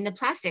additives are in the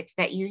plastics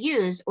that you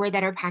use or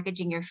that are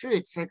packaging your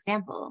foods, for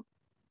example.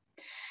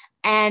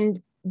 And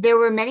there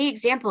were many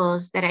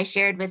examples that I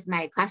shared with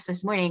my class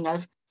this morning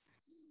of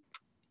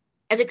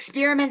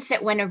experiments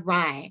that went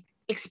awry,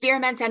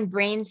 experiments on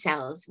brain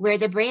cells, where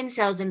the brain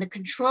cells in the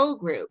control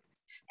group,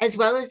 as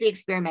well as the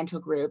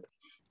experimental group,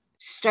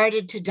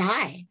 started to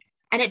die.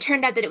 And it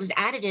turned out that it was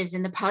additives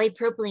in the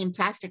polypropylene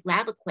plastic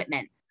lab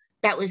equipment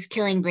that was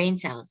killing brain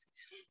cells.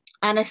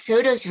 Anna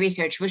Soto's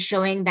research was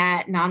showing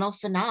that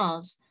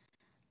nonylphenols,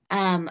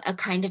 a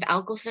kind of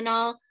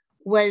alkylphenol,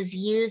 was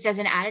used as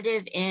an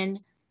additive in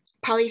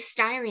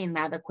polystyrene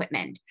lab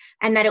equipment,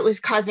 and that it was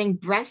causing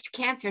breast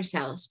cancer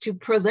cells to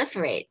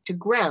proliferate, to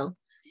grow,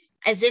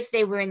 as if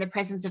they were in the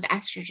presence of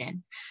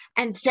estrogen.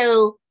 And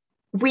so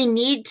we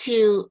need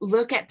to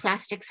look at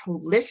plastics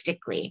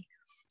holistically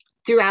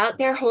throughout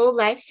their whole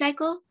life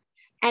cycle,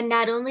 and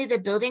not only the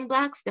building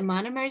blocks, the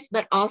monomers,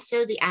 but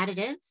also the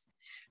additives.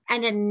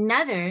 And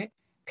another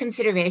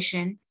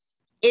consideration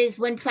is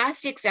when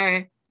plastics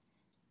are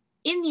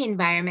in the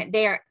environment,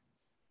 they are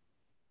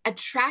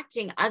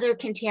attracting other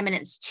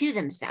contaminants to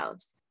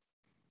themselves.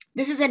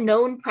 This is a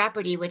known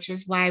property, which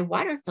is why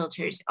water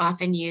filters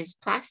often use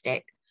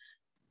plastic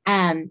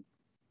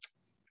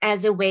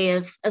as a way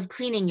of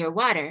cleaning your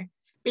water,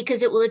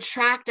 because it will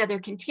attract other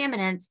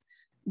contaminants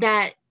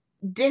that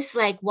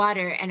dislike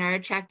water and are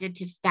attracted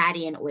to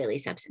fatty and oily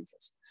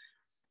substances.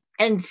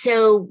 And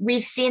so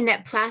we've seen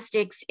that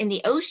plastics in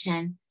the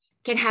ocean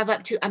can have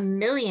up to 1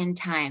 million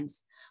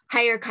times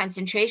higher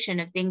concentration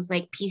of things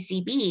like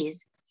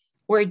PCBs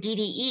or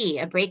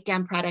DDE, a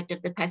breakdown product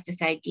of the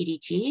pesticide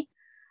DDT,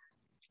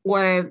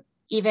 or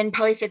even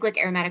polycyclic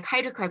aromatic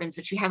hydrocarbons,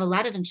 which we have a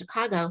lot of in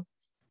Chicago.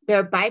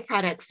 They're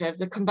byproducts of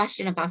the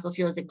combustion of fossil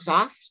fuels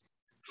exhaust,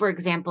 for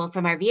example,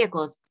 from our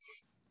vehicles.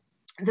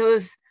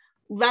 Those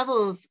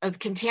levels of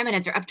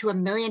contaminants are up to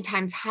 1 million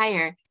times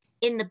higher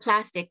in the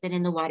plastic than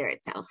in the water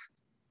itself.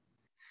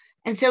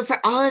 And so for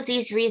all of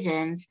these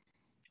reasons,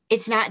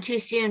 it's not too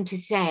soon to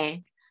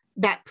say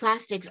that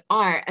plastics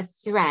are a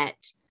threat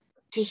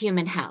to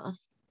human health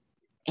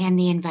and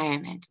the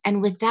environment.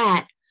 And with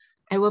that,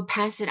 I will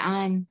pass it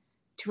on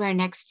to our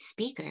next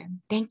speaker.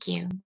 Thank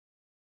you.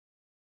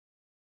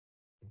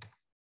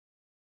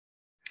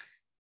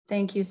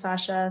 Thank you,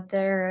 Sasha.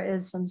 There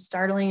is some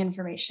startling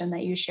information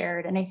that you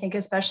shared. And I think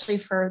especially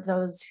for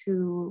those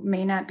who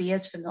may not be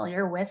as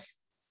familiar with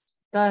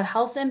the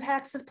health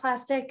impacts of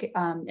plastic,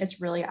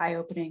 it's really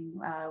eye-opening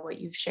what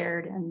you've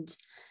shared, and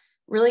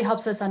really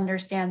helps us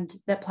understand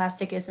that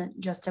plastic isn't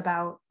just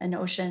about an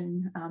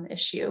ocean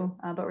issue,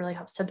 but really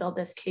helps to build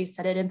this case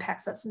that it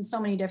impacts us in so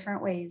many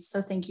different ways.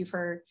 So thank you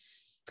for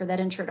that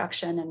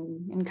introduction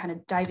and kind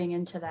of diving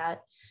into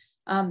that.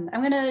 I'm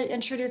going to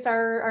introduce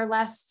our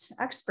last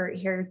expert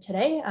here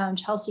today,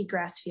 Chelsey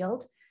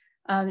Grassfield.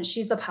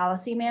 She's the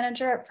policy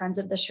manager at Friends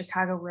of the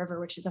Chicago River,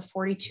 which is a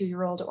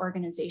 42-year-old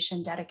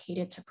organization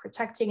dedicated to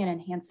protecting and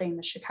enhancing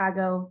the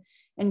Chicago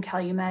and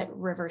Calumet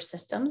River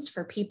systems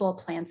for people,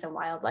 plants, and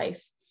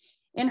wildlife.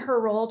 In her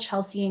role,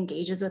 Chelsey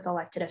engages with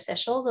elected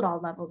officials at all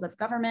levels of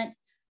government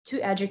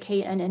to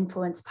educate and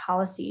influence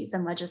policies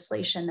and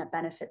legislation that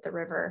benefit the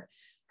river.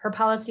 Her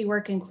policy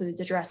work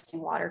includes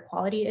addressing water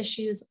quality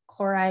issues,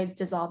 chlorides,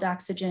 dissolved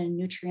oxygen,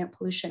 nutrient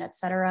pollution, et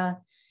cetera,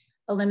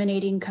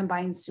 eliminating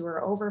combined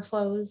sewer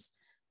overflows,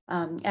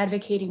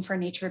 advocating for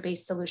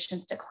nature-based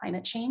solutions to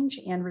climate change,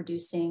 and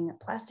reducing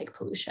plastic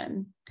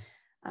pollution.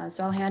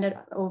 So I'll hand it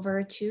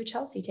over to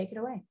Chelsey. Take it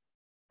away.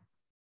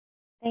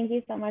 Thank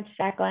you so much,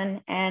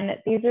 Jaclyn. And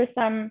these are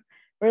some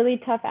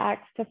really tough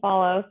acts to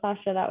follow.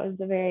 Sasha, that was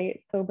a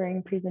very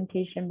sobering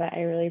presentation, but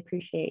I really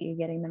appreciate you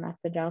getting the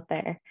message out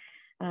there.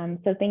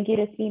 So thank you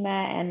to Seema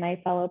and my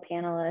fellow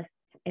panelists.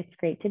 It's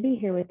great to be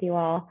here with you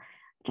all.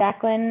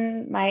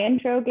 Jaclyn, my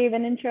intro gave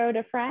an intro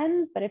to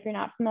Friends, but if you're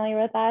not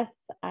familiar with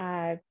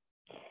us,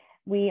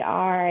 we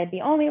are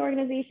the only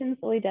organization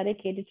solely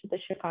dedicated to the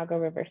Chicago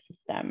River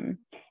system,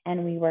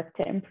 and we work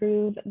to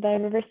improve the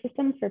river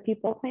systems for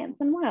people, plants,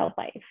 and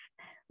wildlife.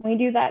 We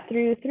do that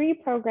through 3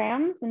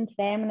 programs, and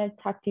today I'm going to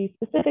talk to you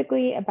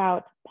specifically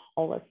about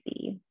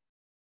policy.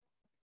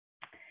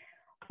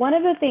 One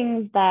of the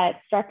things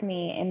that struck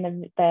me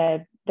in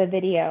the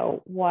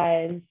video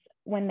was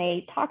when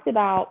they talked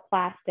about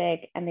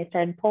plastic and they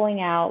started pulling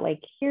out, like,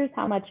 here's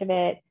how much of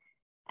it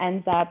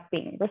ends up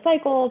being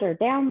recycled or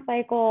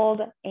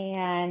downcycled.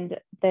 And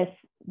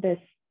this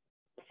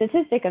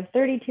statistic of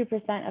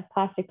 32% of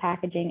plastic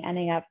packaging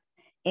ending up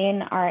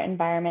in our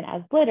environment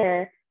as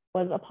litter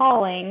was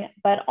appalling,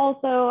 but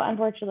also,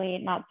 unfortunately,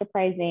 not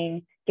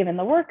surprising given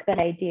the work that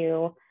I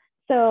do.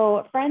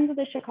 So Friends of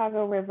the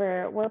Chicago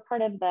River, we're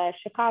part of the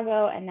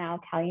Chicago and now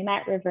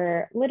Calumet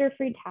River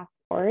Litter-Free Task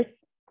Force.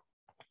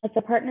 It's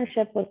a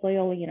partnership with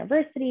Loyola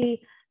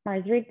University,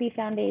 Mars Rigby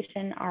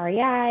Foundation,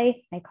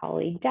 REI, my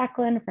colleague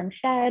Jaclyn from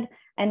SHED,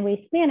 and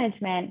Waste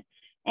Management.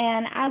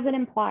 And as it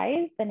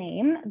implies, the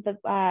name,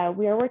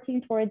 we are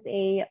working towards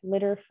a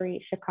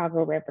litter-free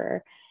Chicago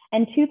River.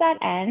 And to that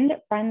end,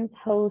 Friends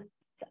hosts,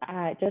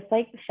 just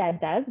like SHED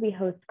does, we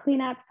host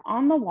cleanups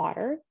on the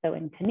water, so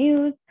in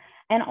canoes,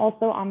 and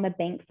also on the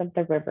banks of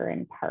the river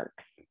in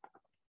parks.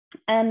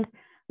 And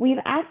we've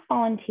asked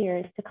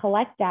volunteers to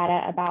collect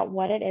data about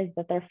what it is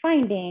that they're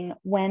finding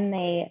when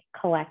they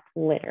collect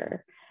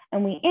litter.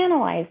 And we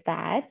analyze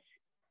that,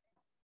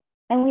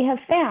 and we have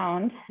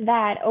found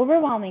that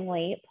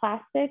overwhelmingly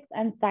plastics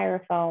and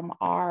styrofoam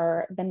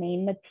are the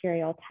main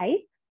material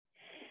type.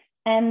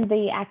 And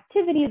the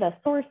activity, the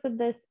source of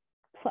this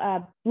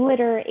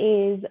litter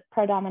is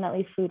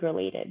predominantly food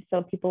related.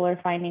 So people are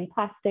finding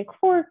plastic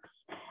forks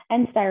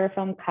and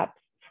styrofoam cups,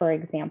 for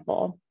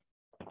example.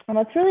 And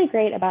what's really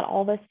great about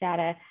all this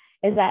data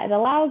is that it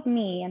allows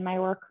me and my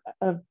work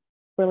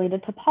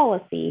related to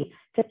policy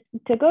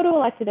to go to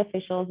elected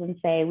officials and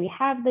say, we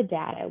have the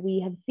data,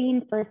 we have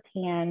seen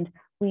firsthand,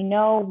 we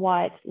know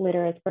what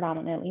litter is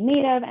predominantly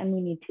made of, and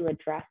we need to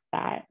address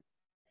that.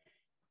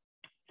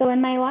 So in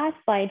my last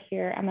slide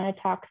here, I'm going to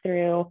talk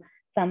through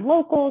some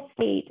local,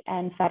 state,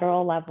 and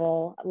federal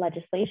level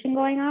legislation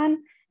going on.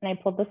 And I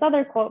pulled this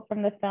other quote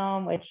from the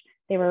film, which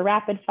they were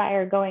rapid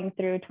fire going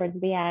through towards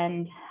the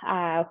end,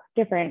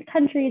 different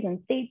countries and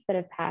states that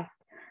have passed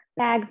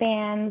bag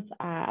bans,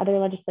 other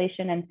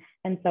legislation.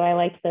 And so I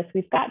liked this.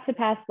 We've got to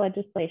pass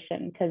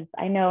legislation, because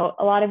I know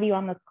a lot of you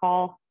on this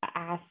call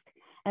ask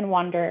and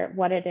wonder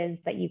what it is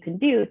that you can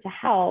do to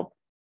help.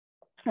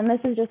 And this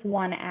is just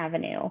one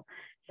avenue.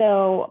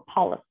 So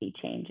policy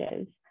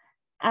changes.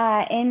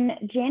 In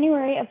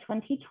January of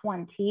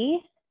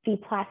 2020, the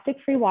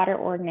Plastic-Free Water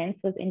Ordinance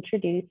was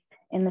introduced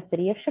in the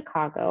city of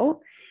Chicago.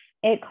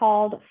 It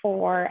called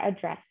for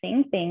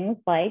addressing things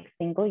like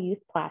single-use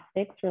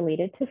plastics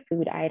related to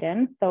food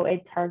items. So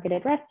it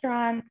targeted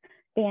restaurants,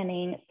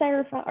 banning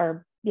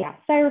styrofoam,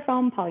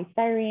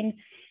 polystyrene,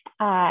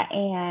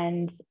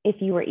 and if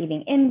you were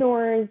eating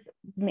indoors,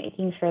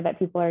 making sure that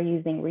people are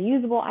using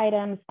reusable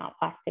items, not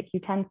plastic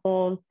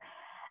utensils.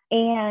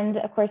 And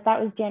of course,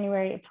 that was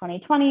January of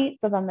 2020,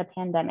 so then the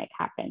pandemic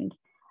happened.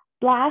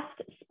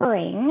 Last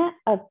spring,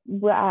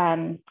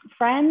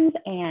 Friends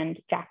and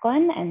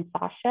Jaclyn and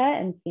Sasha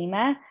and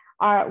Seema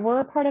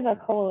were part of a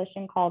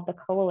coalition called the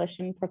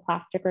Coalition for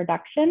Plastic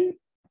Reduction.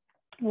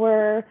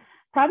 We're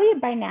probably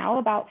by now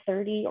about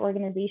 30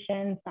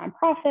 organizations,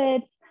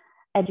 nonprofits,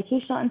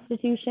 educational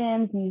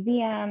institutions,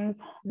 museums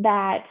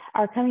that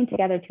are coming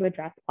together to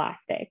address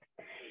plastics.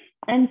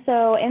 And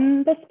so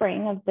in the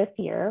spring of this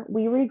year,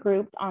 we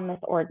regrouped on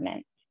this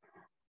ordinance,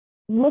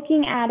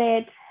 looking at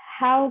it.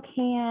 How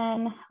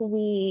can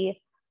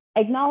we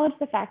acknowledge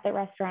the fact that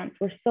restaurants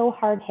were so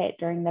hard hit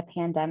during the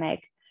pandemic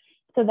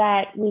so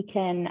that we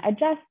can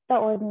adjust the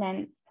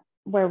ordinance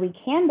where we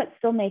can, but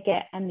still make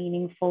it a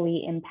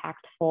meaningfully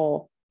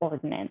impactful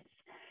ordinance?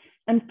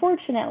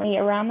 Unfortunately,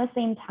 around the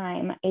same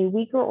time, a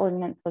weaker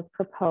ordinance was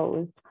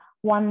proposed,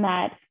 one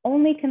that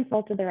only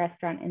consulted the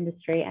restaurant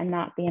industry and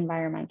not the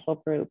environmental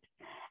groups.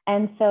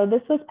 And so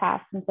this was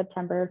passed in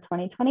September of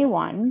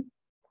 2021.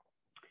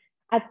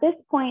 At this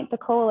point, the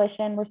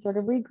coalition, we're sort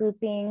of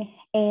regrouping,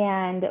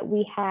 and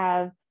we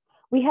had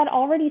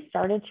already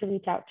started to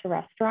reach out to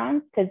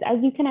restaurants, because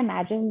as you can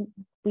imagine,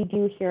 we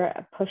do hear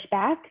a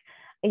pushback.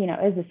 You know,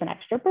 is this an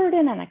extra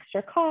burden, an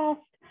extra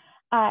cost?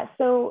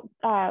 So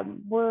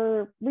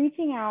we're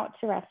reaching out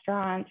to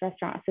restaurants,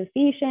 restaurant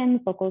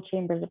associations, local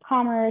chambers of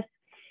commerce,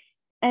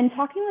 and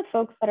talking with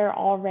folks that are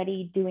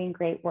already doing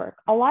great work.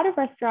 A lot of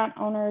restaurant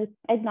owners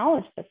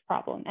acknowledge this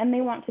problem and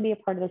they want to be a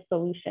part of the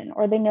solution,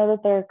 or they know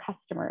that their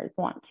customers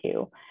want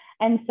to.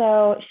 And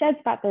so Shed's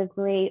got their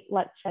great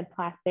Let's Shed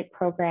Plastic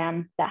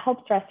program that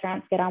helps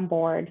restaurants get on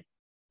board.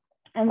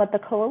 And what the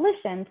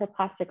Coalition for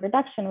Plastic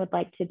Reduction would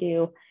like to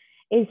do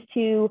is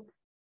to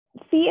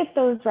see if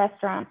those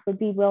restaurants would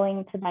be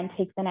willing to then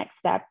take the next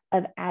step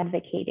of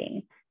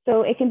advocating.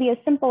 So it can be as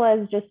simple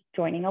as just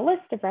joining a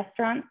list of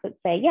restaurants that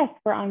say, yes,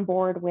 we're on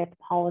board with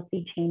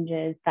policy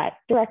changes that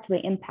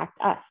directly impact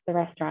us, the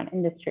restaurant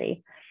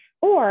industry.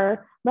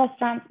 Or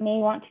restaurants may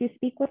want to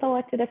speak with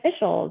elected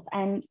officials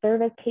and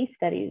serve as case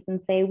studies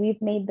and say,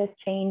 we've made this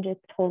change, it's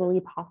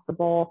totally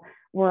possible.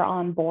 We're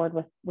on board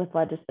with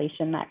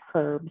legislation that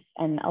curbs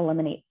and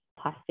eliminates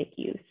plastic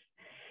use.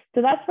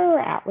 So that's where we're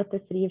at with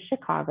the city of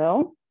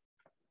Chicago.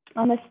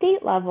 On the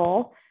state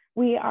level,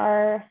 we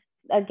are,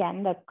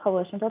 again, the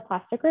Coalition for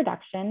Plastic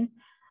Reduction.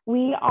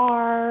 We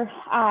are,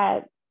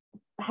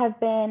 have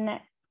been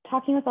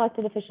talking with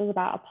elected officials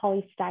about a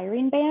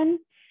polystyrene ban.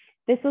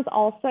 This was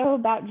also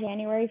about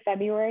January,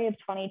 February of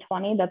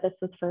 2020 that this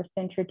was first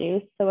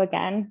introduced. So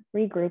again,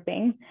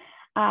 regrouping.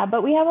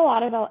 But we have a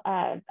lot of,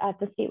 at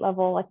the state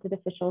level, elected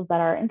officials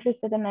that are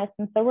interested in this.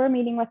 And so we're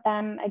meeting with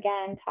them,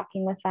 again,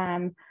 talking with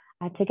them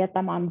to get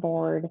them on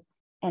board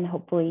and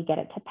hopefully get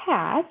it to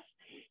pass.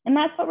 And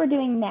that's what we're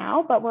doing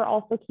now, but we're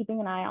also keeping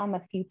an eye on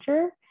the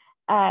future.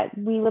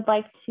 We would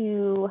like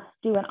to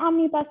do an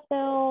omnibus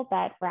bill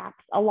that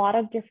wraps a lot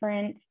of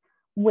different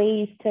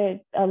ways to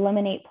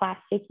eliminate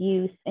plastic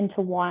use into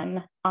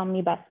one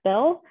omnibus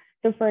bill.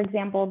 So for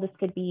example, this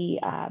could be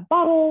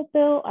bottle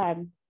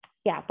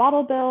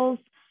bills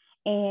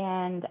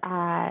and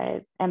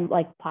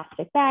like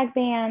plastic bag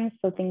bans,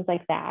 so things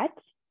like that.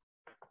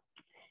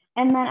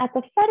 And then at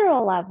the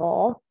federal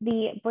level,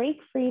 the Break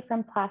Free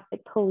from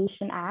Plastic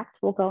Pollution Act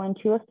will go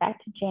into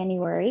effect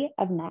January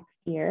of next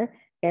year.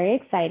 Very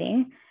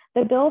exciting.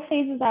 The bill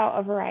phases out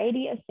a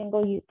variety of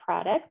single-use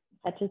products,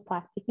 such as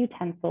plastic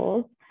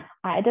utensils.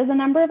 It does a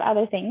number of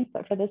other things,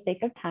 but for the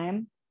sake of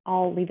time,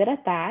 I'll leave it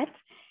at that.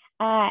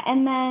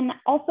 And then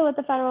also at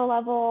the federal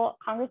level,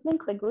 Congressman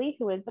Quigley,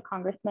 who is the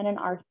congressman in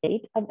our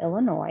state of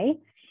Illinois,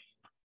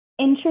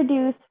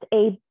 introduced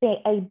a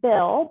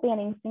bill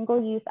banning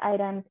single-use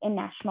items in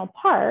national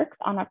parks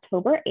on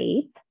October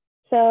 8th.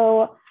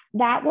 So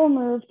that will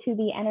move to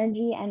the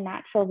Energy and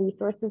Natural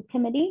Resources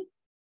Committee,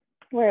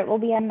 where it will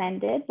be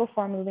amended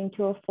before moving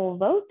to a full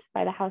vote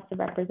by the House of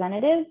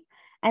Representatives.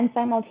 And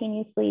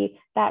simultaneously,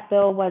 that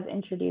bill was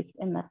introduced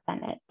in the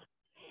Senate.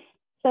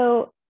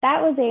 So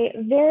that was a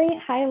very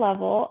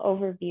high-level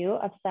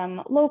overview of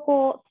some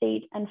local,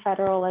 state, and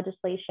federal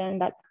legislation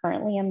that's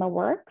currently in the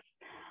works.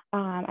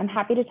 I'm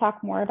happy to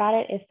talk more about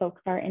it if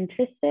folks are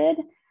interested.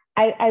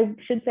 I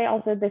should say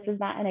also this is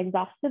not an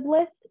exhaustive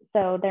list,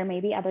 so there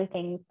may be other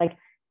things like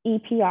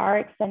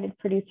EPR, extended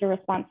producer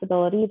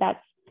responsibility,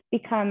 that's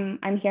become,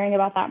 I'm hearing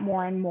about that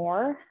more and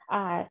more.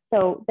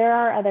 So there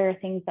are other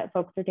things that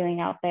folks are doing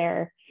out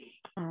there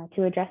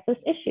to address this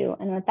issue.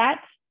 And with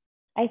that,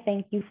 I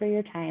thank you for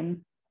your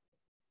time.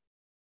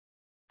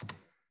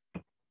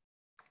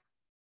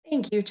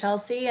 Thank you,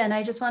 Chelsey. And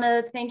I just want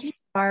to thank you,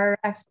 our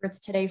experts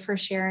today, for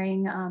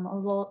sharing a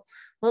little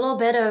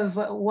bit of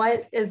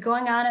what is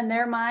going on in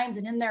their minds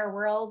and in their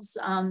worlds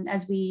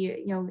as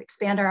we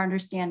expand our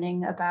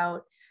understanding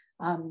about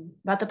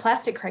the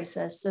plastic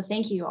crisis. So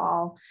thank you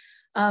all.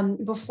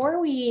 Before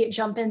we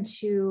jump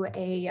into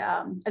a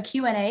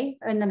Q&A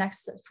in the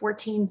next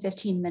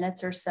 15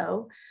 minutes or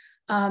so,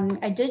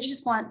 I did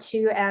just want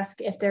to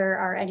ask if there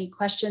are any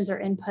questions or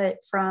input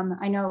from,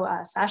 I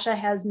know Sasha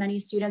has many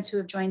students who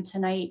have joined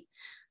tonight,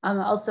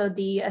 also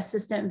the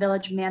assistant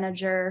village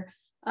manager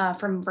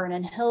from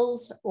Vernon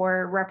Hills,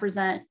 or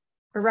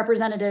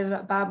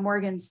Representative Bob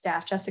Morgan's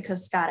staff, Jessica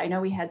Scott. I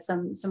know we had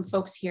some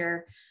folks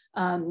here.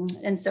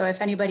 And so if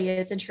anybody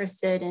is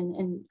interested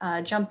in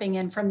jumping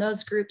in from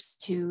those groups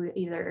to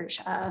either,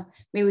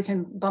 maybe we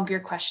can bump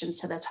your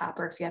questions to the top,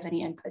 or if you have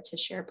any input to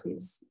share,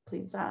 please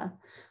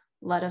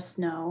let us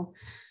know.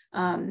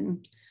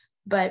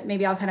 But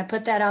maybe I'll kind of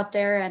put that out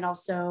there and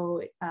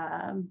also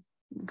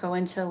go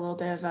into a little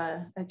bit of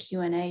a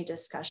Q&A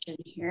discussion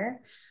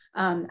here.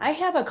 I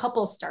have a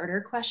couple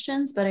starter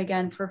questions, but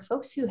again, for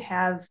folks who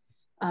have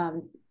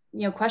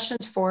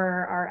questions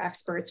for our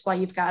experts, while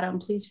you've got them,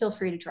 please feel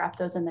free to drop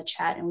those in the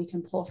chat and we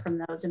can pull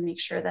from those and make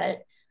sure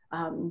that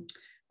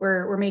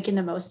we're making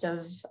the most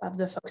of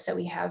the folks that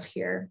we have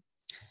here.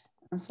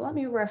 So let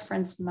me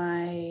reference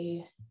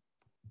my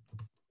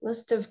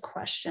list of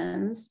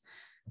questions.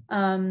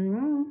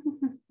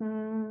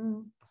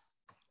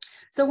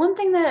 So one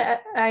thing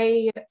that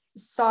I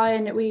saw,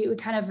 and we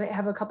kind of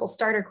have a couple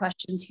starter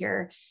questions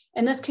here,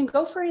 and this can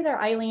go for either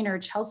Eileen or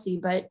Chelsey,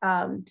 but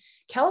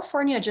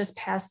California just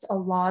passed a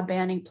law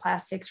banning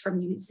plastics from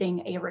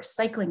using a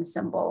recycling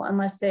symbol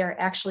unless they're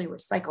actually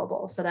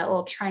recyclable. So that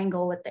little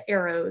triangle with the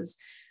arrows.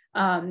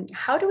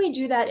 How do we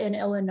do that in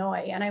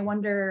Illinois? And I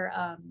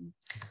wonder,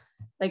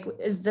 like,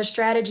 is the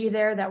strategy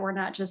there that we're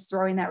not just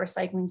throwing that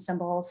recycling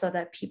symbol so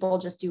that people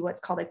just do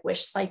what's called like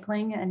wish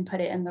cycling and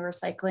put it in the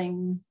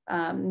recycling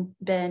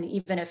bin,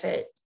 even if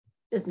it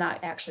is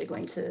not actually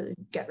going to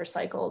get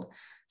recycled?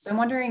 So I'm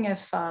wondering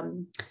if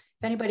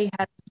anybody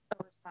has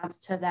a response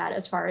to that,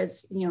 as far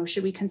as, you know,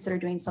 should we consider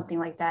doing something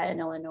like that in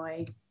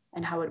Illinois,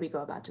 and how would we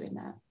go about doing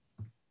that?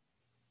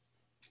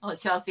 Well,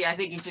 Chelsey, I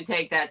think you should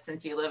take that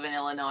since you live in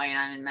Illinois and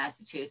I'm in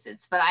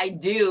Massachusetts. But I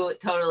do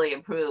totally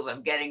approve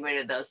of getting rid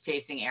of those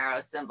chasing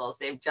arrow symbols.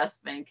 They've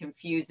just been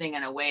confusing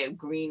and a way of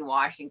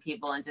greenwashing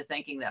people into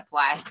thinking that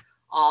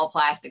all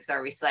plastics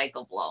are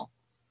recyclable.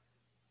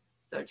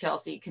 So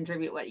Chelsey,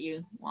 contribute what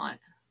you want.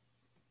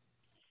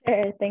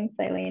 Sure, thanks,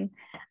 Eileen.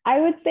 I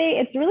would say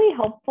it's really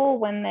helpful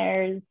when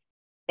there's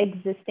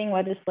existing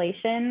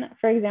legislation.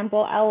 For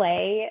example,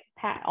 LA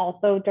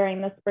also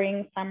during the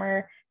spring,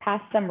 summer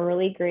passed some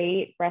really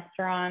great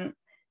restaurant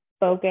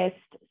focused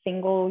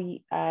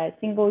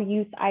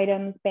single-use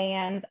items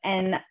bans,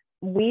 and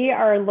we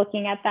are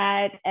looking at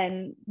that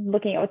and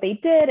looking at what they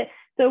did.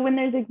 So when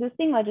there's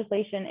existing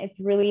legislation, it's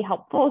really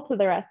helpful to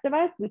the rest of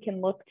us. We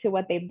can look to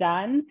what they've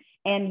done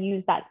and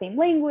use that same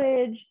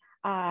language.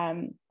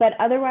 But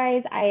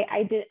otherwise,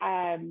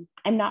 I'm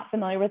not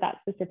familiar with that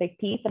specific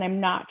piece, and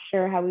I'm not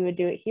sure how we would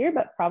do it here,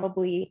 but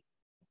probably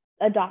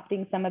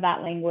adopting some of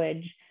that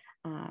language.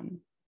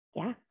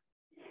 Yeah.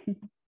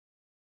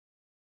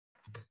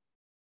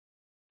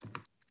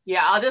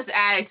 Yeah, I'll just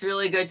add, it's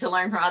really good to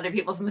learn from other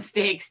people's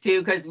mistakes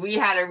too, because we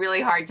had a really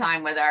hard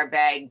time with our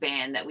bag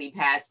ban that we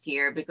passed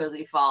here because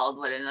we followed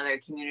what another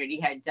community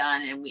had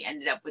done, and we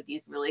ended up with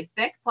these really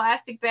thick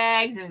plastic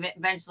bags, and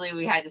eventually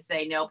we had to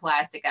say no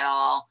plastic at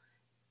all.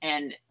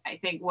 And I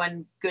think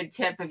one good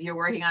tip if you're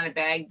working on a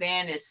bag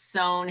ban is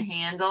sewn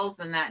handles,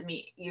 and that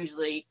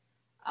usually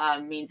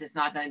means it's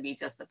not going to be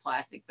just a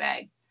plastic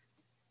bag.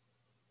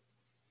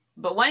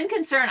 But one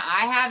concern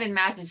I have in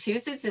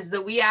Massachusetts is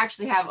that we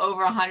actually have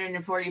over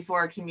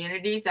 144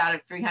 communities out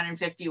of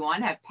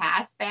 351 have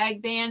passed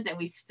bag bans, and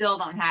we still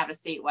don't have a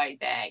statewide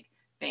bag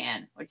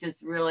ban, which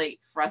is really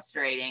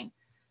frustrating.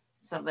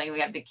 Something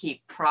we have to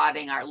keep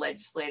prodding our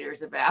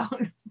legislators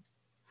about.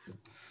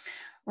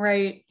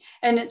 Right.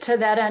 And to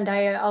that end,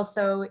 I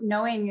also,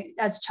 knowing,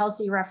 as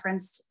Chelsey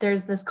referenced,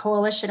 there's this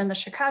coalition in the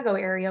Chicago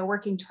area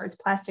working towards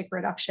plastic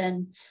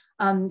reduction.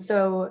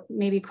 So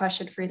maybe a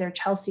question for either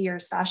Chelsey or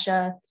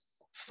Sasha,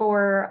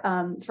 for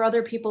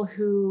other people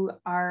who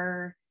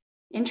are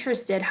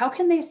interested, how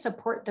can they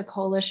support the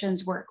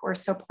coalition's work or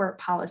support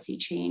policy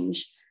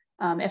change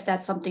if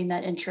that's something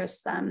that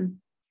interests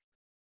them?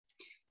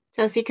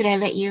 Chelsey, could I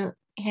let you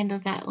handle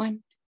that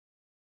one?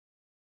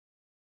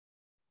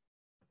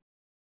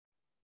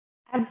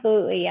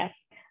 Absolutely, yes.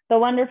 The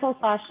wonderful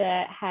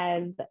Sasha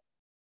has,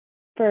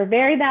 for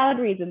very valid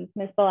reasons,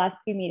 missed the last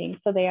few meetings,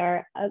 so they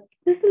are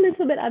just a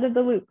little bit out of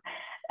the loop.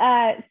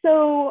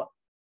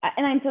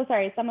 And I'm so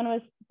sorry, someone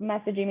was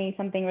messaging me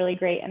something really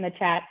great in the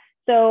chat.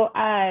 So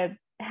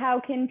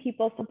how can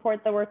people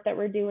support the work that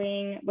we're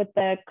doing with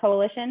the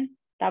coalition?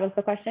 That was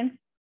the question?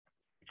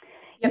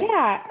 Yep.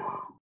 Yeah.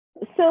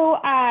 So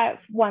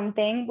one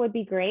thing would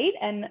be great,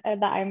 and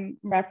that I'm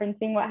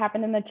referencing what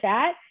happened in the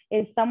chat,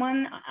 is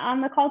someone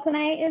on the call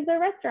tonight is a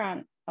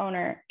restaurant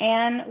owner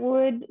and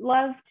would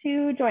love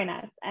to join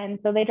us. And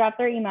so they dropped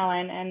their email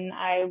in, and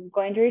I'm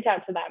going to reach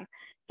out to them.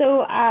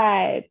 So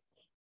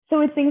so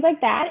it's things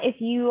like that.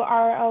 If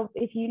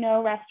you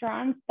know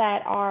restaurants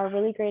that are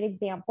really great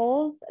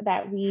examples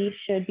that we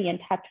should be in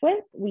touch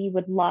with, we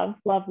would love,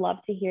 love, love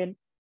to hear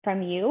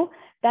from you.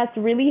 That's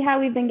really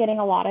how we've been getting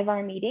a lot of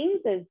our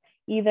meetings, is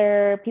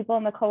either people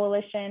in the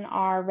coalition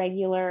are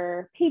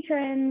regular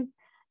patrons,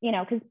 you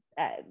know, because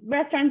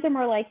restaurants are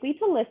more likely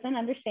to listen,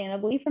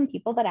 understandably, from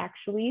people that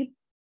actually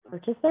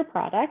purchase their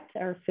product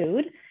or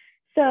food.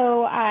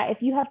 So if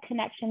you have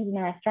connections in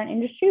the restaurant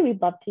industry,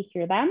 we'd love to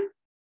hear them.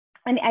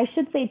 And I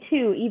should say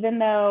too, even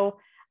though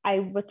I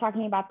was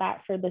talking about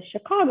that for the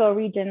Chicago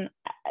region,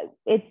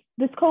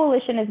 this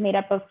coalition is made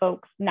up of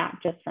folks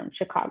not just from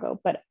Chicago,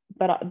 but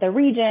the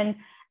region,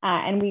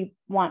 and we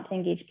want to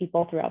engage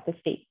people throughout the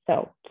state.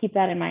 So keep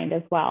that in mind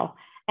as well.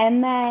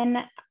 And then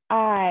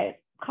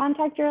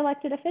contact your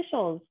elected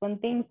officials when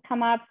things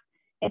come up.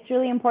 It's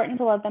really important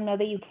to let them know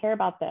that you care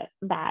about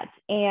that.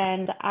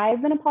 And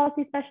I've been a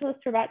policy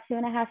specialist for about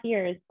 2.5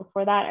 years.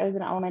 Before that, I was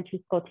an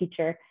elementary school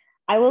teacher.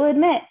 I will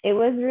admit it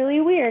was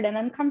really weird and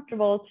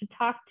uncomfortable to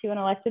talk to an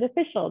elected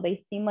official.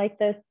 They seem like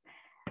this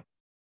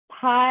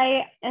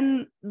high,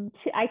 and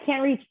I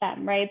can't reach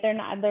them, right? We're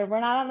not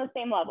on the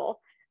same level,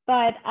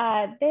 but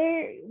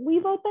we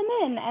vote them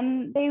in,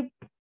 and they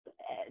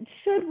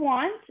should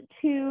want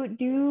to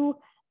do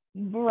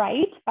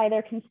right by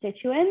their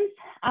constituents.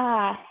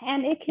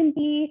 And it can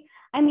be,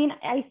 I mean,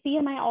 I see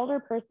in my older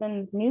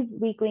person's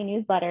weekly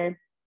newsletter,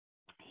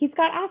 he's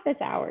got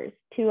office hours,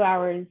 2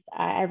 hours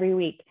every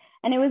week.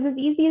 And it was as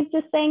easy as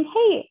just saying,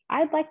 hey,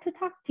 I'd like to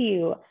talk to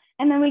you.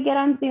 And then we get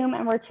on Zoom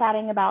and we're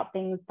chatting about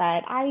things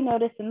that I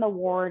notice in the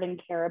ward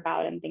and care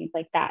about and things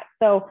like that.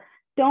 So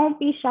don't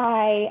be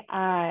shy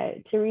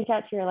to reach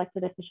out to your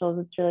elected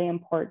officials. It's really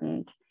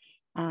important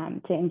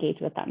to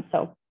engage with them.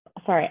 So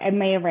sorry, I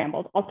may have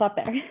rambled. I'll stop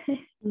there.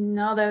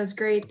 No, that was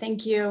great.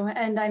 Thank you.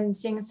 And I'm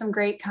seeing some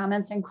great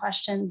comments and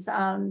questions.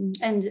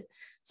 And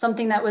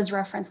something that was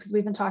referenced, because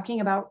we've been talking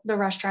about the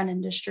restaurant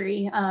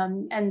industry.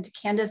 And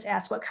Candace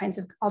asked what kinds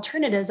of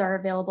alternatives are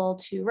available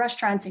to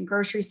restaurants and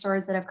grocery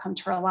stores that have come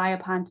to rely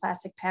upon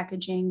plastic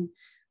packaging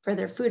for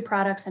their food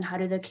products, and how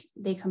do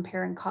they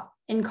compare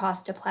in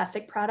cost to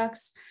plastic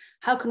products?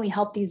 How can we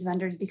help these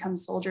vendors become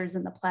soldiers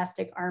in the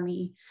plastic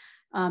army?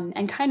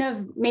 And kind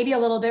of maybe a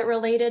little bit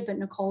related, but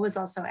Nicole was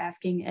also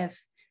asking if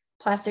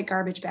plastic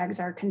garbage bags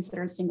are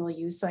considered single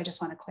use. So I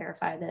just want to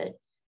clarify that,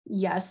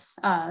 yes,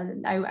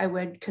 I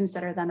would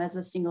consider them as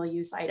a single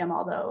use item.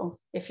 Although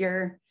if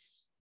you're,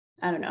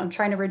 I don't know,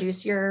 trying to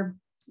reduce your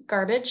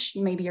garbage,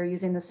 maybe you're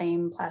using the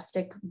same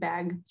plastic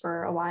bag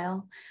for a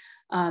while.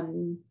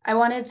 I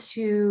wanted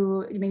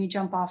to maybe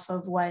jump off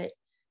of what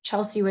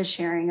Chelsey was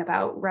sharing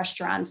about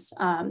restaurants.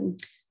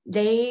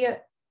 They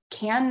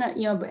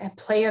can,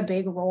 play a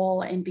big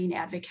role in being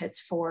advocates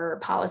for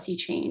policy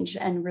change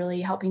and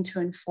really helping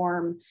to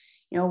inform,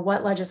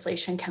 what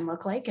legislation can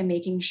look like, and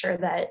making sure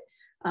that,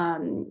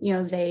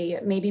 they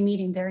may be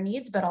meeting their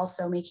needs, but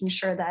also making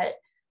sure that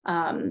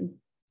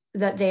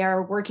that they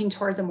are working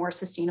towards a more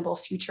sustainable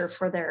future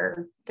for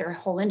their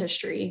whole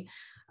industry.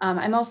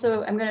 I'm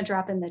going to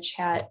drop in the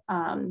chat.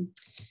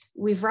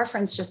 We've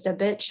referenced just a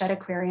bit, Shed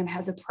Aquarium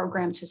has a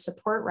program to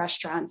support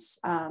restaurants.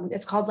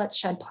 It's called Let's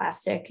Shed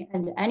Plastic,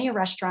 and any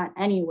restaurant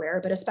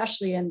anywhere, but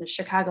especially in the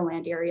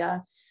Chicagoland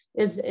area,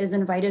 is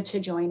invited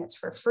to join. It's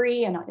for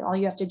free, and all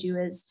you have to do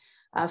is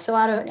fill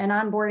out an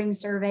onboarding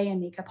survey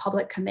and make a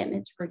public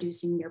commitment to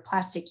reducing your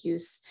plastic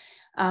use.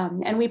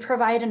 And we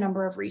provide a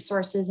number of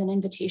resources and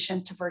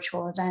invitations to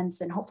virtual events,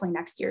 and hopefully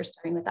next year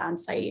starting with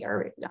on-site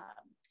or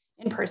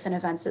in-person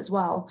events as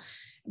well.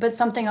 But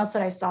something else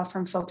that I saw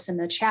from folks in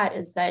the chat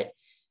is that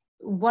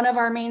one of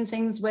our main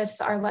things with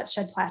our Let's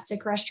Shed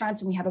Plastic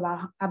restaurants, and we have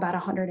about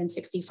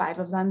 165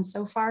 of them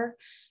so far,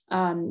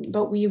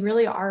 but we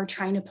really are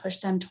trying to push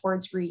them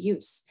towards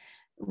reuse.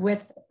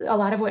 With a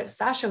lot of what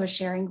Sasha was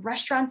sharing,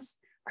 restaurants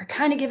are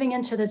kind of giving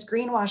into this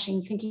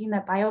greenwashing, thinking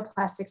that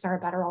bioplastics are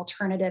a better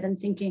alternative, and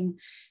thinking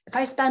if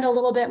I spend a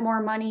little bit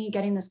more money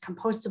getting this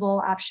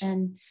compostable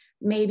option,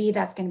 maybe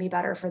that's going to be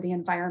better for the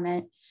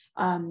environment.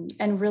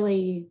 And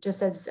really,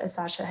 just as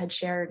Sasha had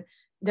shared,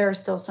 there are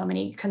still so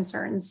many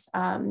concerns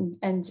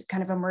and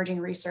kind of emerging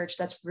research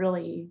that's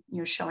really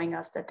showing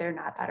us that they're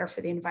not better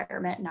for the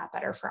environment, not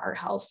better for our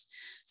health.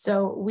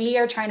 So we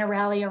are trying to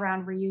rally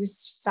around reuse.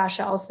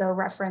 Sasha also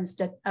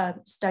referenced a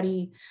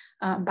study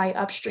by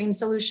Upstream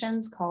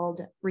Solutions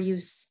called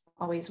Reuse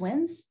Always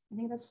Wins. I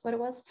think that's what it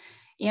was.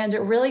 And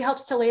it really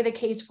helps to lay the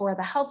case for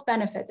the health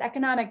benefits,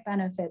 economic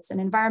benefits, and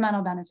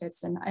environmental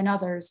benefits, and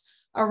others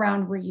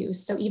around reuse.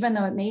 So even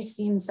though it may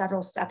seem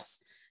several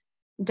steps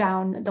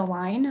down the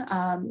line,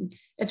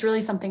 it's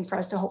really something for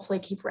us to hopefully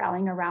keep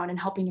rallying around and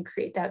helping to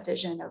create that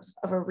vision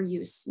of a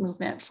reuse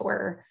movement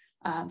for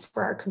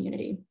our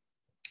community.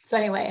 So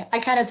anyway, I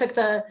kind of took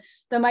the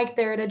mic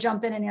there to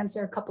jump in and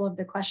answer a couple of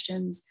the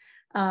questions.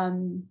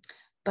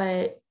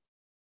 But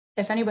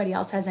if anybody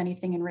else has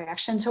anything in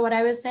reaction to what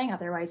I was saying,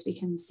 otherwise we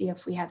can see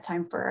if we have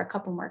time for a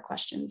couple more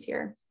questions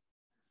here.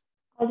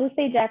 I'll just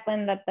say,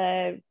 Jaclyn, that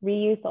the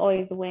reuse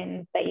always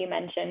wins that you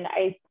mentioned.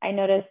 I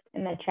noticed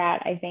in the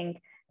chat, I think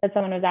that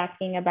someone was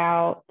asking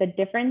about the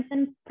difference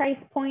in price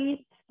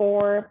points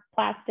for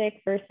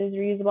plastic versus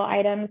reusable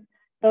items.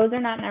 Those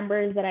are not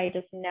numbers that I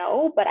just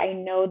know, but I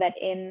know that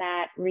in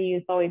that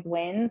reuse always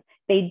wins,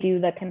 they do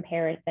the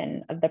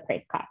comparison of the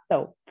price cost.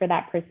 So for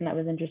that person that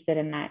was interested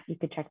in that, you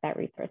could check that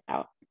resource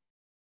out.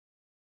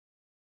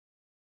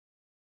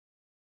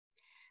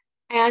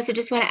 I also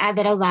just want to add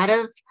that a lot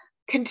of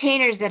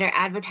containers that are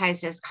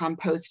advertised as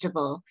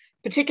compostable,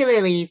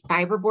 particularly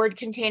fiberboard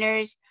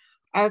containers,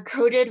 are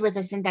coated with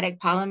a synthetic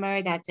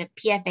polymer that's a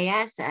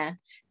PFAS, a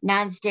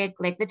nonstick,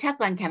 like the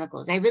Teflon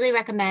chemicals. I really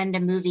recommend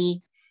a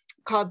movie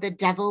called The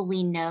Devil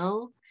We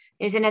Know.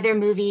 There's another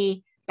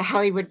movie, the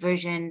Hollywood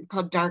version,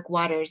 called Dark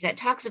Waters, that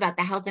talks about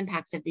the health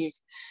impacts of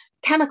these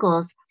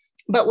chemicals.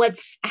 But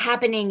what's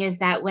happening is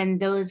that when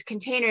those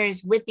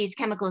containers with these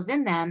chemicals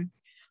in them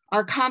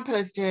are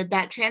composted,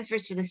 that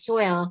transfers to the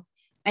soil,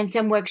 and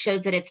some work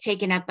shows that it's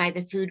taken up by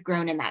the food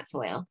grown in that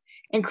soil,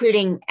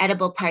 including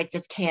edible parts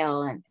of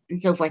kale and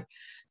so forth.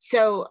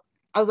 So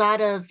a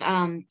lot of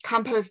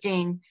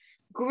composting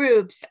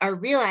groups are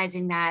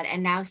realizing that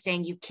and now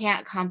saying you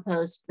can't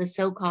compost the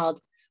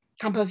so-called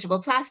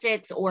compostable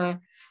plastics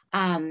or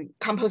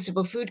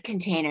compostable food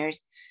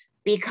containers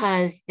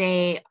because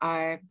they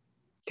are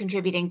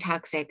contributing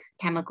toxic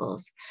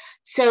chemicals.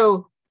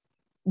 So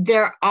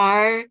There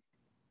are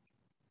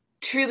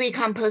truly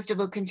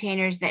compostable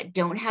containers that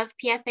don't have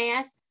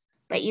PFAS,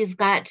 but you've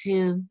got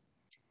to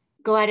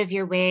go out of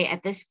your way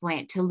at this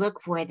point to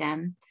look for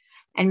them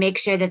and make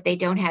sure that they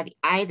don't have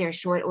either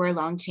short or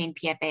long chain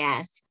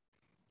PFAS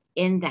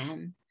in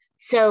them.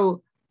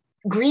 So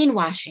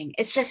greenwashing,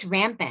 it's just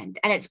rampant,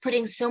 and it's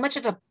putting so much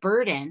of a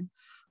burden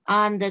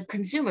on the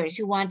consumers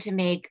who want to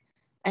make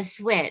a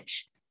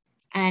switch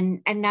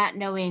and not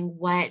knowing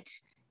what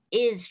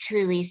is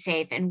truly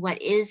safe and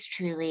what is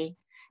truly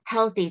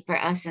healthy for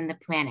us and the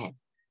planet.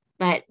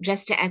 But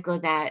just to echo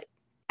that,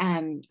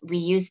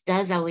 reuse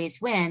does always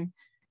win.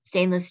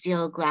 Stainless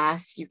steel,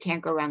 glass, you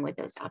can't go wrong with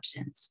those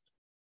options.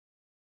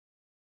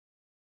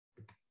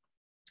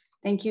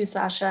 Thank you,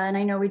 Sasha. And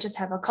I know we just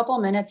have a couple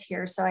minutes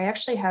here, so I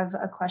actually have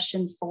a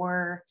question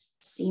for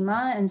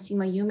Seema. And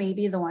Seema, you may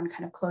be the one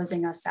kind of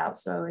closing us out,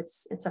 so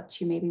it's up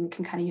to you. Maybe we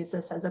can kind of use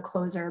this as a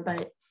closer,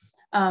 but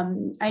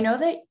I know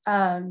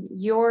that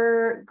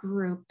your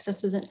group,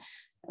 this isn't,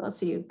 let's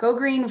see, Go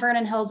Green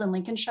Vernon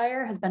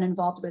Hills-Lincolnshire has been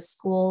involved with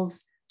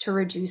schools to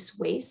reduce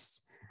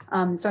waste.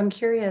 So I'm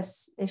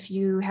curious if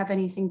you have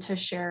anything to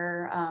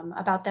share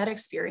about that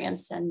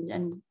experience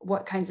and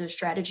what kinds of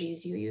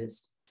strategies you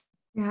used.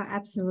 Yeah,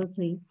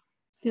 absolutely.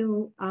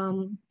 So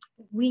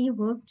we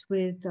worked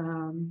with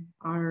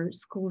our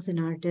schools in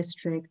our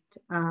district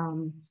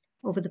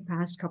over the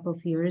past couple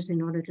of years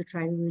in order to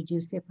try to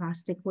reduce their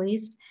plastic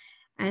waste.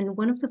 And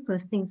one of the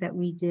first things that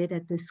we did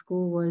at this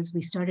school was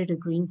we started a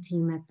green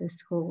team at this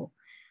school.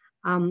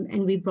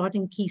 And we brought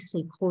in key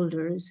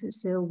stakeholders.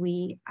 So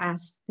we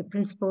asked the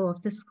principal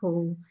of the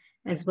school,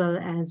 as well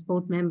as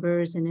board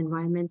members and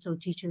environmental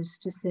teachers,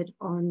 to sit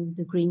on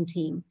the green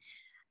team.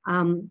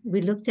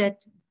 We looked at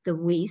the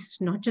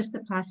waste, not just the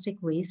plastic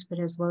waste, but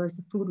as well as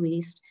the food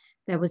waste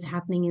that was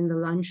happening in the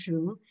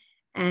lunchroom.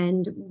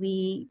 And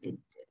we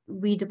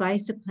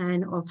devised a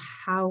plan of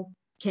how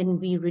can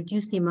we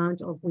reduce the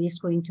amount of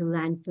waste going to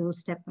landfill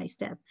step by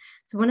step.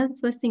 So one of the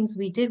first things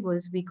we did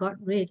was we got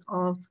rid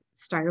of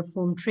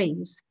styrofoam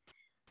trays.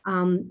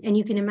 And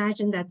you can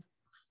imagine that's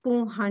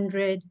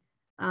 400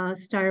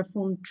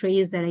 styrofoam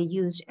trays that are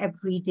used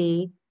every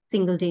day,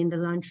 single day in the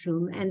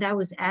lunchroom. And that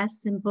was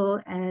as simple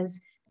as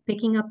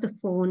picking up the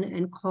phone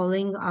and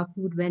calling our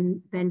food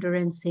vendor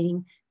and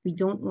saying, we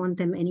don't want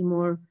them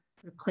anymore,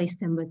 replace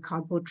them with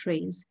cardboard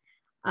trays.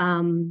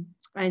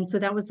 And so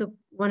that was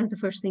one of the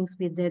first things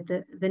we did.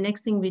 The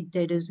next thing we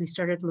did is we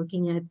started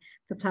looking at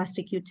the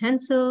plastic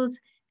utensils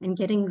and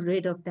getting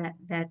rid of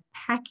that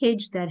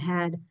package that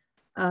had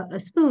a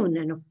spoon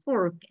and a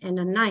fork and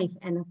a knife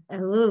and a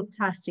little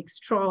plastic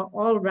straw,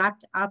 all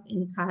wrapped up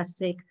in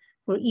plastic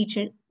for each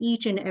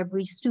and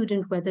every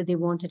student, whether they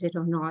wanted it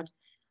or not.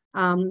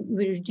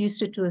 We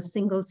reduced it to a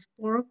single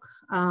spork.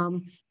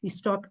 We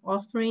stopped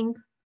offering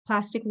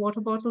plastic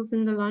water bottles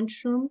in the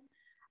lunchroom.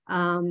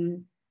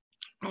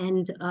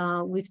 And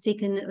we've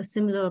taken a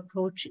similar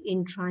approach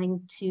in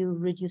trying to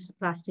reduce the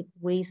plastic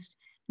waste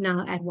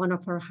now at one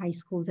of our high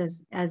schools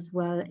as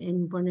well,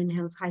 in Vernon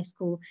Hills High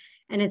School.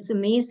 And it's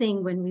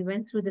amazing, when we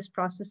went through this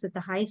process at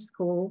the high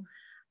school,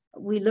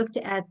 we looked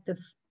at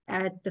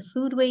the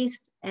food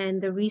waste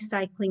and the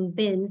recycling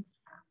bin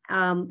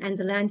and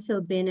the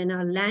landfill bin, and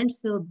our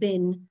landfill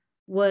bin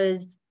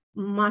was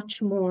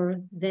much more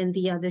than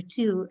the other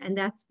two. And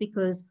that's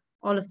because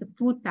all of the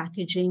food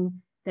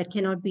packaging that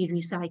cannot be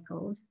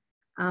recycled.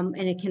 And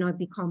it cannot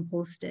be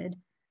composted.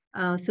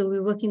 So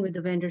we're working with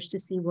the vendors to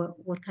see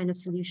what kind of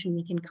solution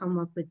we can come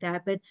up with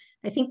that. But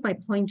I think my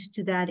point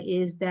to that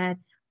is that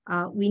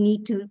we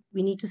need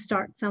to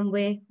start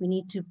somewhere. We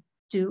need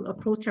to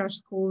approach our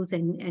schools,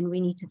 and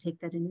we need to take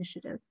that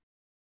initiative.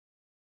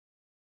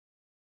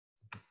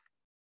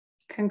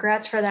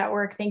 Congrats for that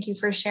work. Thank you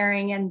for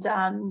sharing. And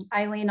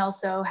Eileen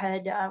also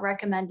had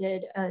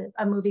recommended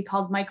a movie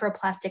called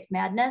Microplastic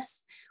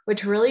Madness,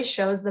 which really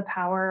shows the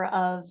power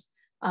of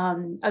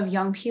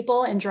young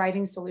people and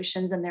driving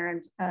solutions in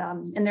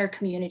their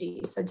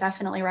community. So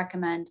definitely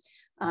recommend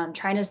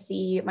trying to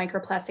see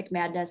Microplastic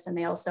Madness. And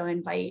they also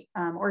invite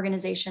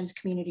organizations,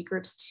 community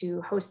groups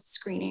to host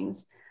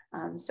screenings.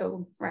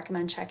 So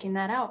recommend checking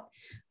that out.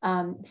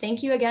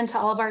 Thank you again to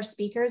all of our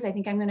speakers. I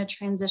think I'm going to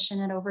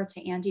transition it over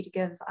to Andy to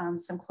give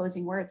some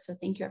closing words. So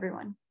thank you,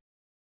 everyone.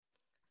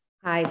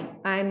 Hi,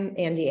 I'm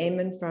Andy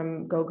Amon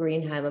from Go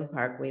Green Highland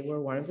Park. We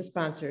were one of the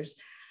sponsors.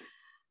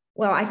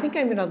 Well, I think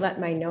I'm going to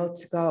let my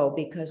notes go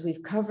because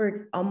we've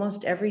covered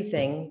almost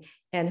everything,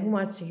 and who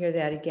wants to hear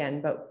that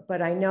again?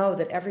 But I know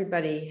that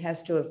everybody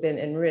has to have been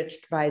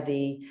enriched by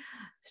the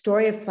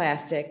story of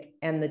plastic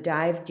and the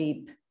dive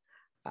deep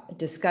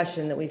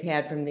discussion that we've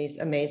had from these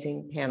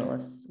amazing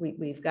panelists.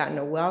 We've gotten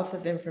a wealth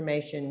of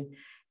information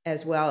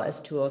as well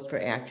as tools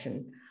for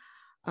action.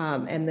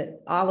 And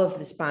all of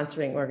the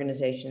sponsoring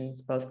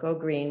organizations, both Go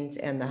Greens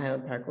and the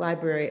Highland Park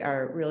Library,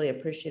 are really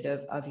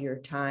appreciative of your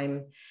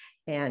time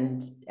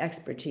and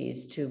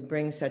expertise to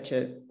bring such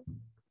a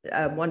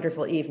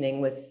wonderful evening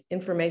with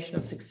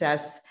informational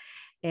success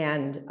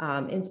and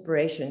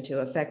inspiration to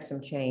affect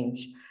some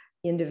change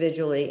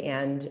individually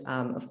and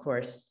of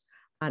course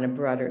on a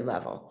broader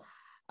level.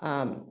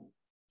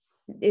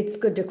 it's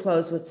good to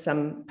close with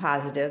some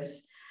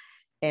positives.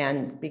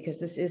 And because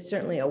this is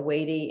certainly a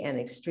weighty and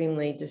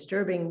extremely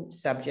disturbing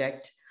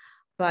subject,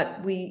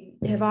 but we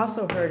have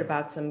also heard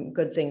about some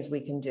good things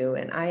we can do.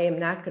 And I am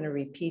not going to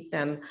repeat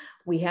them.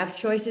 We have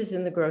choices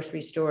in the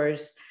grocery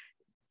stores.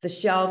 The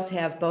shelves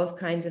have both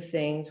kinds of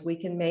things.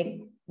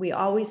 We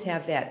always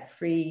have that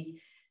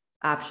free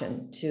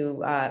option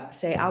to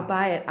say, I'll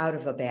buy it out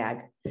of a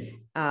bag.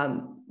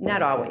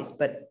 Not always,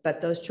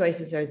 but those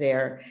choices are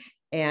there.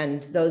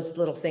 And those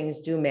little things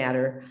do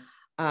matter.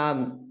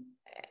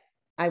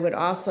 I would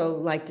also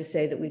like to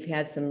say that we've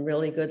had some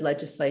really good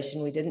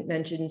legislation. We didn't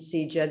mention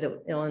CJA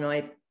that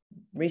Illinois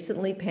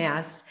recently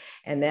passed,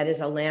 and that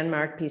is a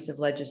landmark piece of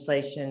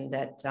legislation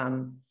that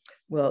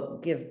will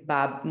give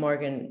Bob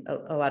Morgan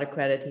a lot of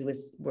credit. He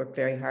worked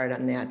very hard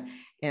on that,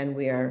 and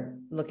we are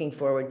looking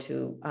forward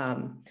to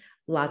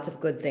lots of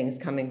good things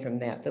coming from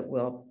that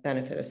will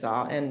benefit us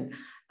all. And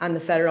on the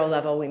federal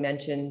level, we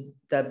mentioned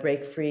the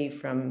Break Free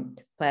from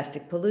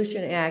Plastic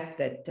Pollution Act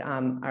that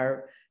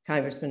our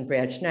Congressman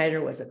Brad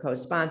Schneider was a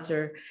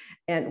co-sponsor.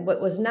 And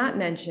what was not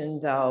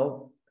mentioned,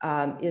 though,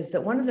 is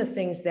that one of the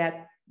things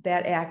that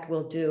act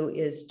will do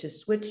is to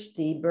switch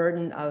the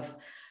burden of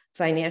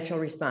financial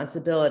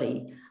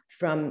responsibility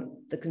from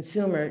the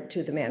consumer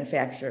to the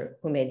manufacturer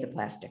who made the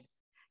plastic.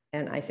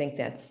 And I think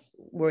that's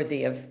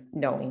worthy of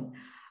knowing.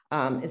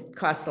 It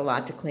costs a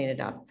lot to clean it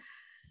up.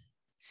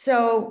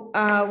 So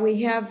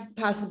we have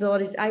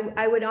possibilities.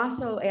 I would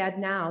also add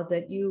now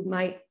that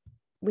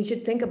we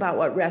should think about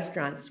what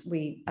restaurants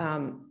we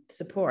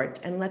support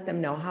and let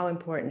them know how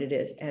important it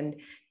is, and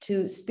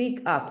to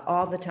speak up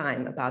all the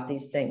time about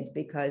these things,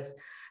 because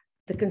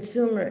the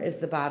consumer is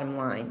the bottom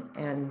line.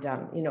 And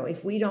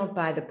if we don't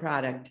buy the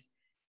product,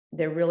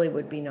 there really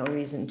would be no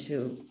reason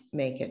to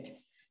make it.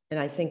 And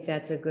I think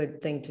that's a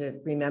good thing to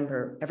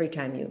remember every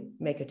time you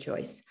make a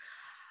choice.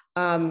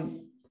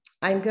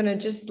 I'm going to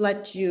just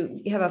let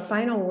you have a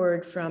final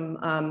word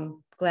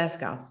from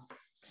Glasgow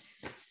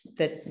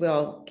that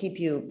will keep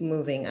you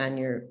moving on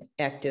your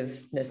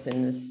activeness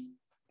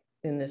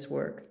in this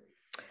work.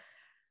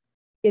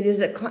 It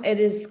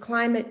is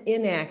climate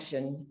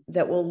inaction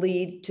that will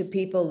lead to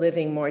people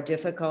living more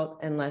difficult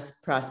and less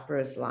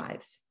prosperous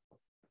lives.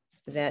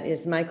 That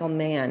is Michael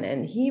Mann,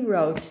 and he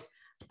wrote,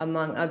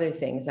 among other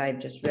things, I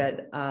just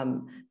read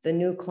The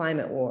New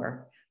Climate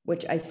War,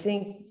 which I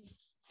think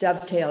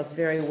dovetails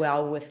very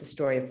well with the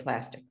story of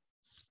plastic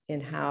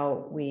and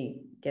how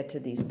we get to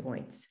these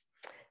points.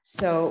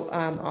 So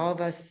all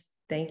of us,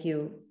 thank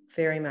you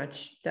very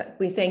much.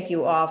 We thank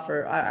you all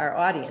for our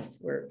audience.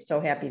 We're so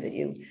happy that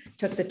you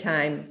took the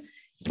time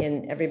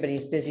in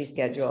everybody's busy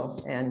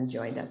schedule and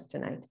joined us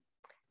tonight.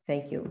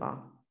 Thank you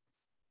all.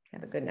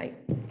 Have a good night,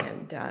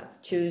 and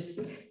choose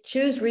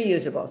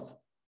reusables.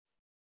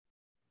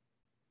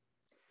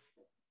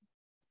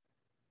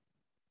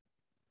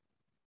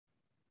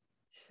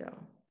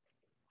 So.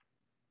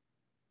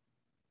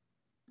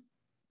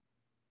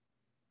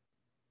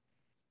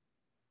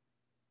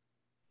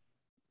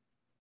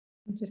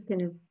 I'm just going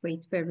to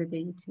wait for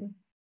everybody to. Do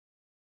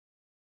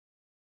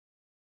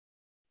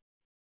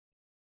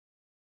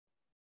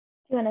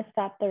you want to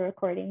stop the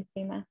recording,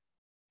 Seema?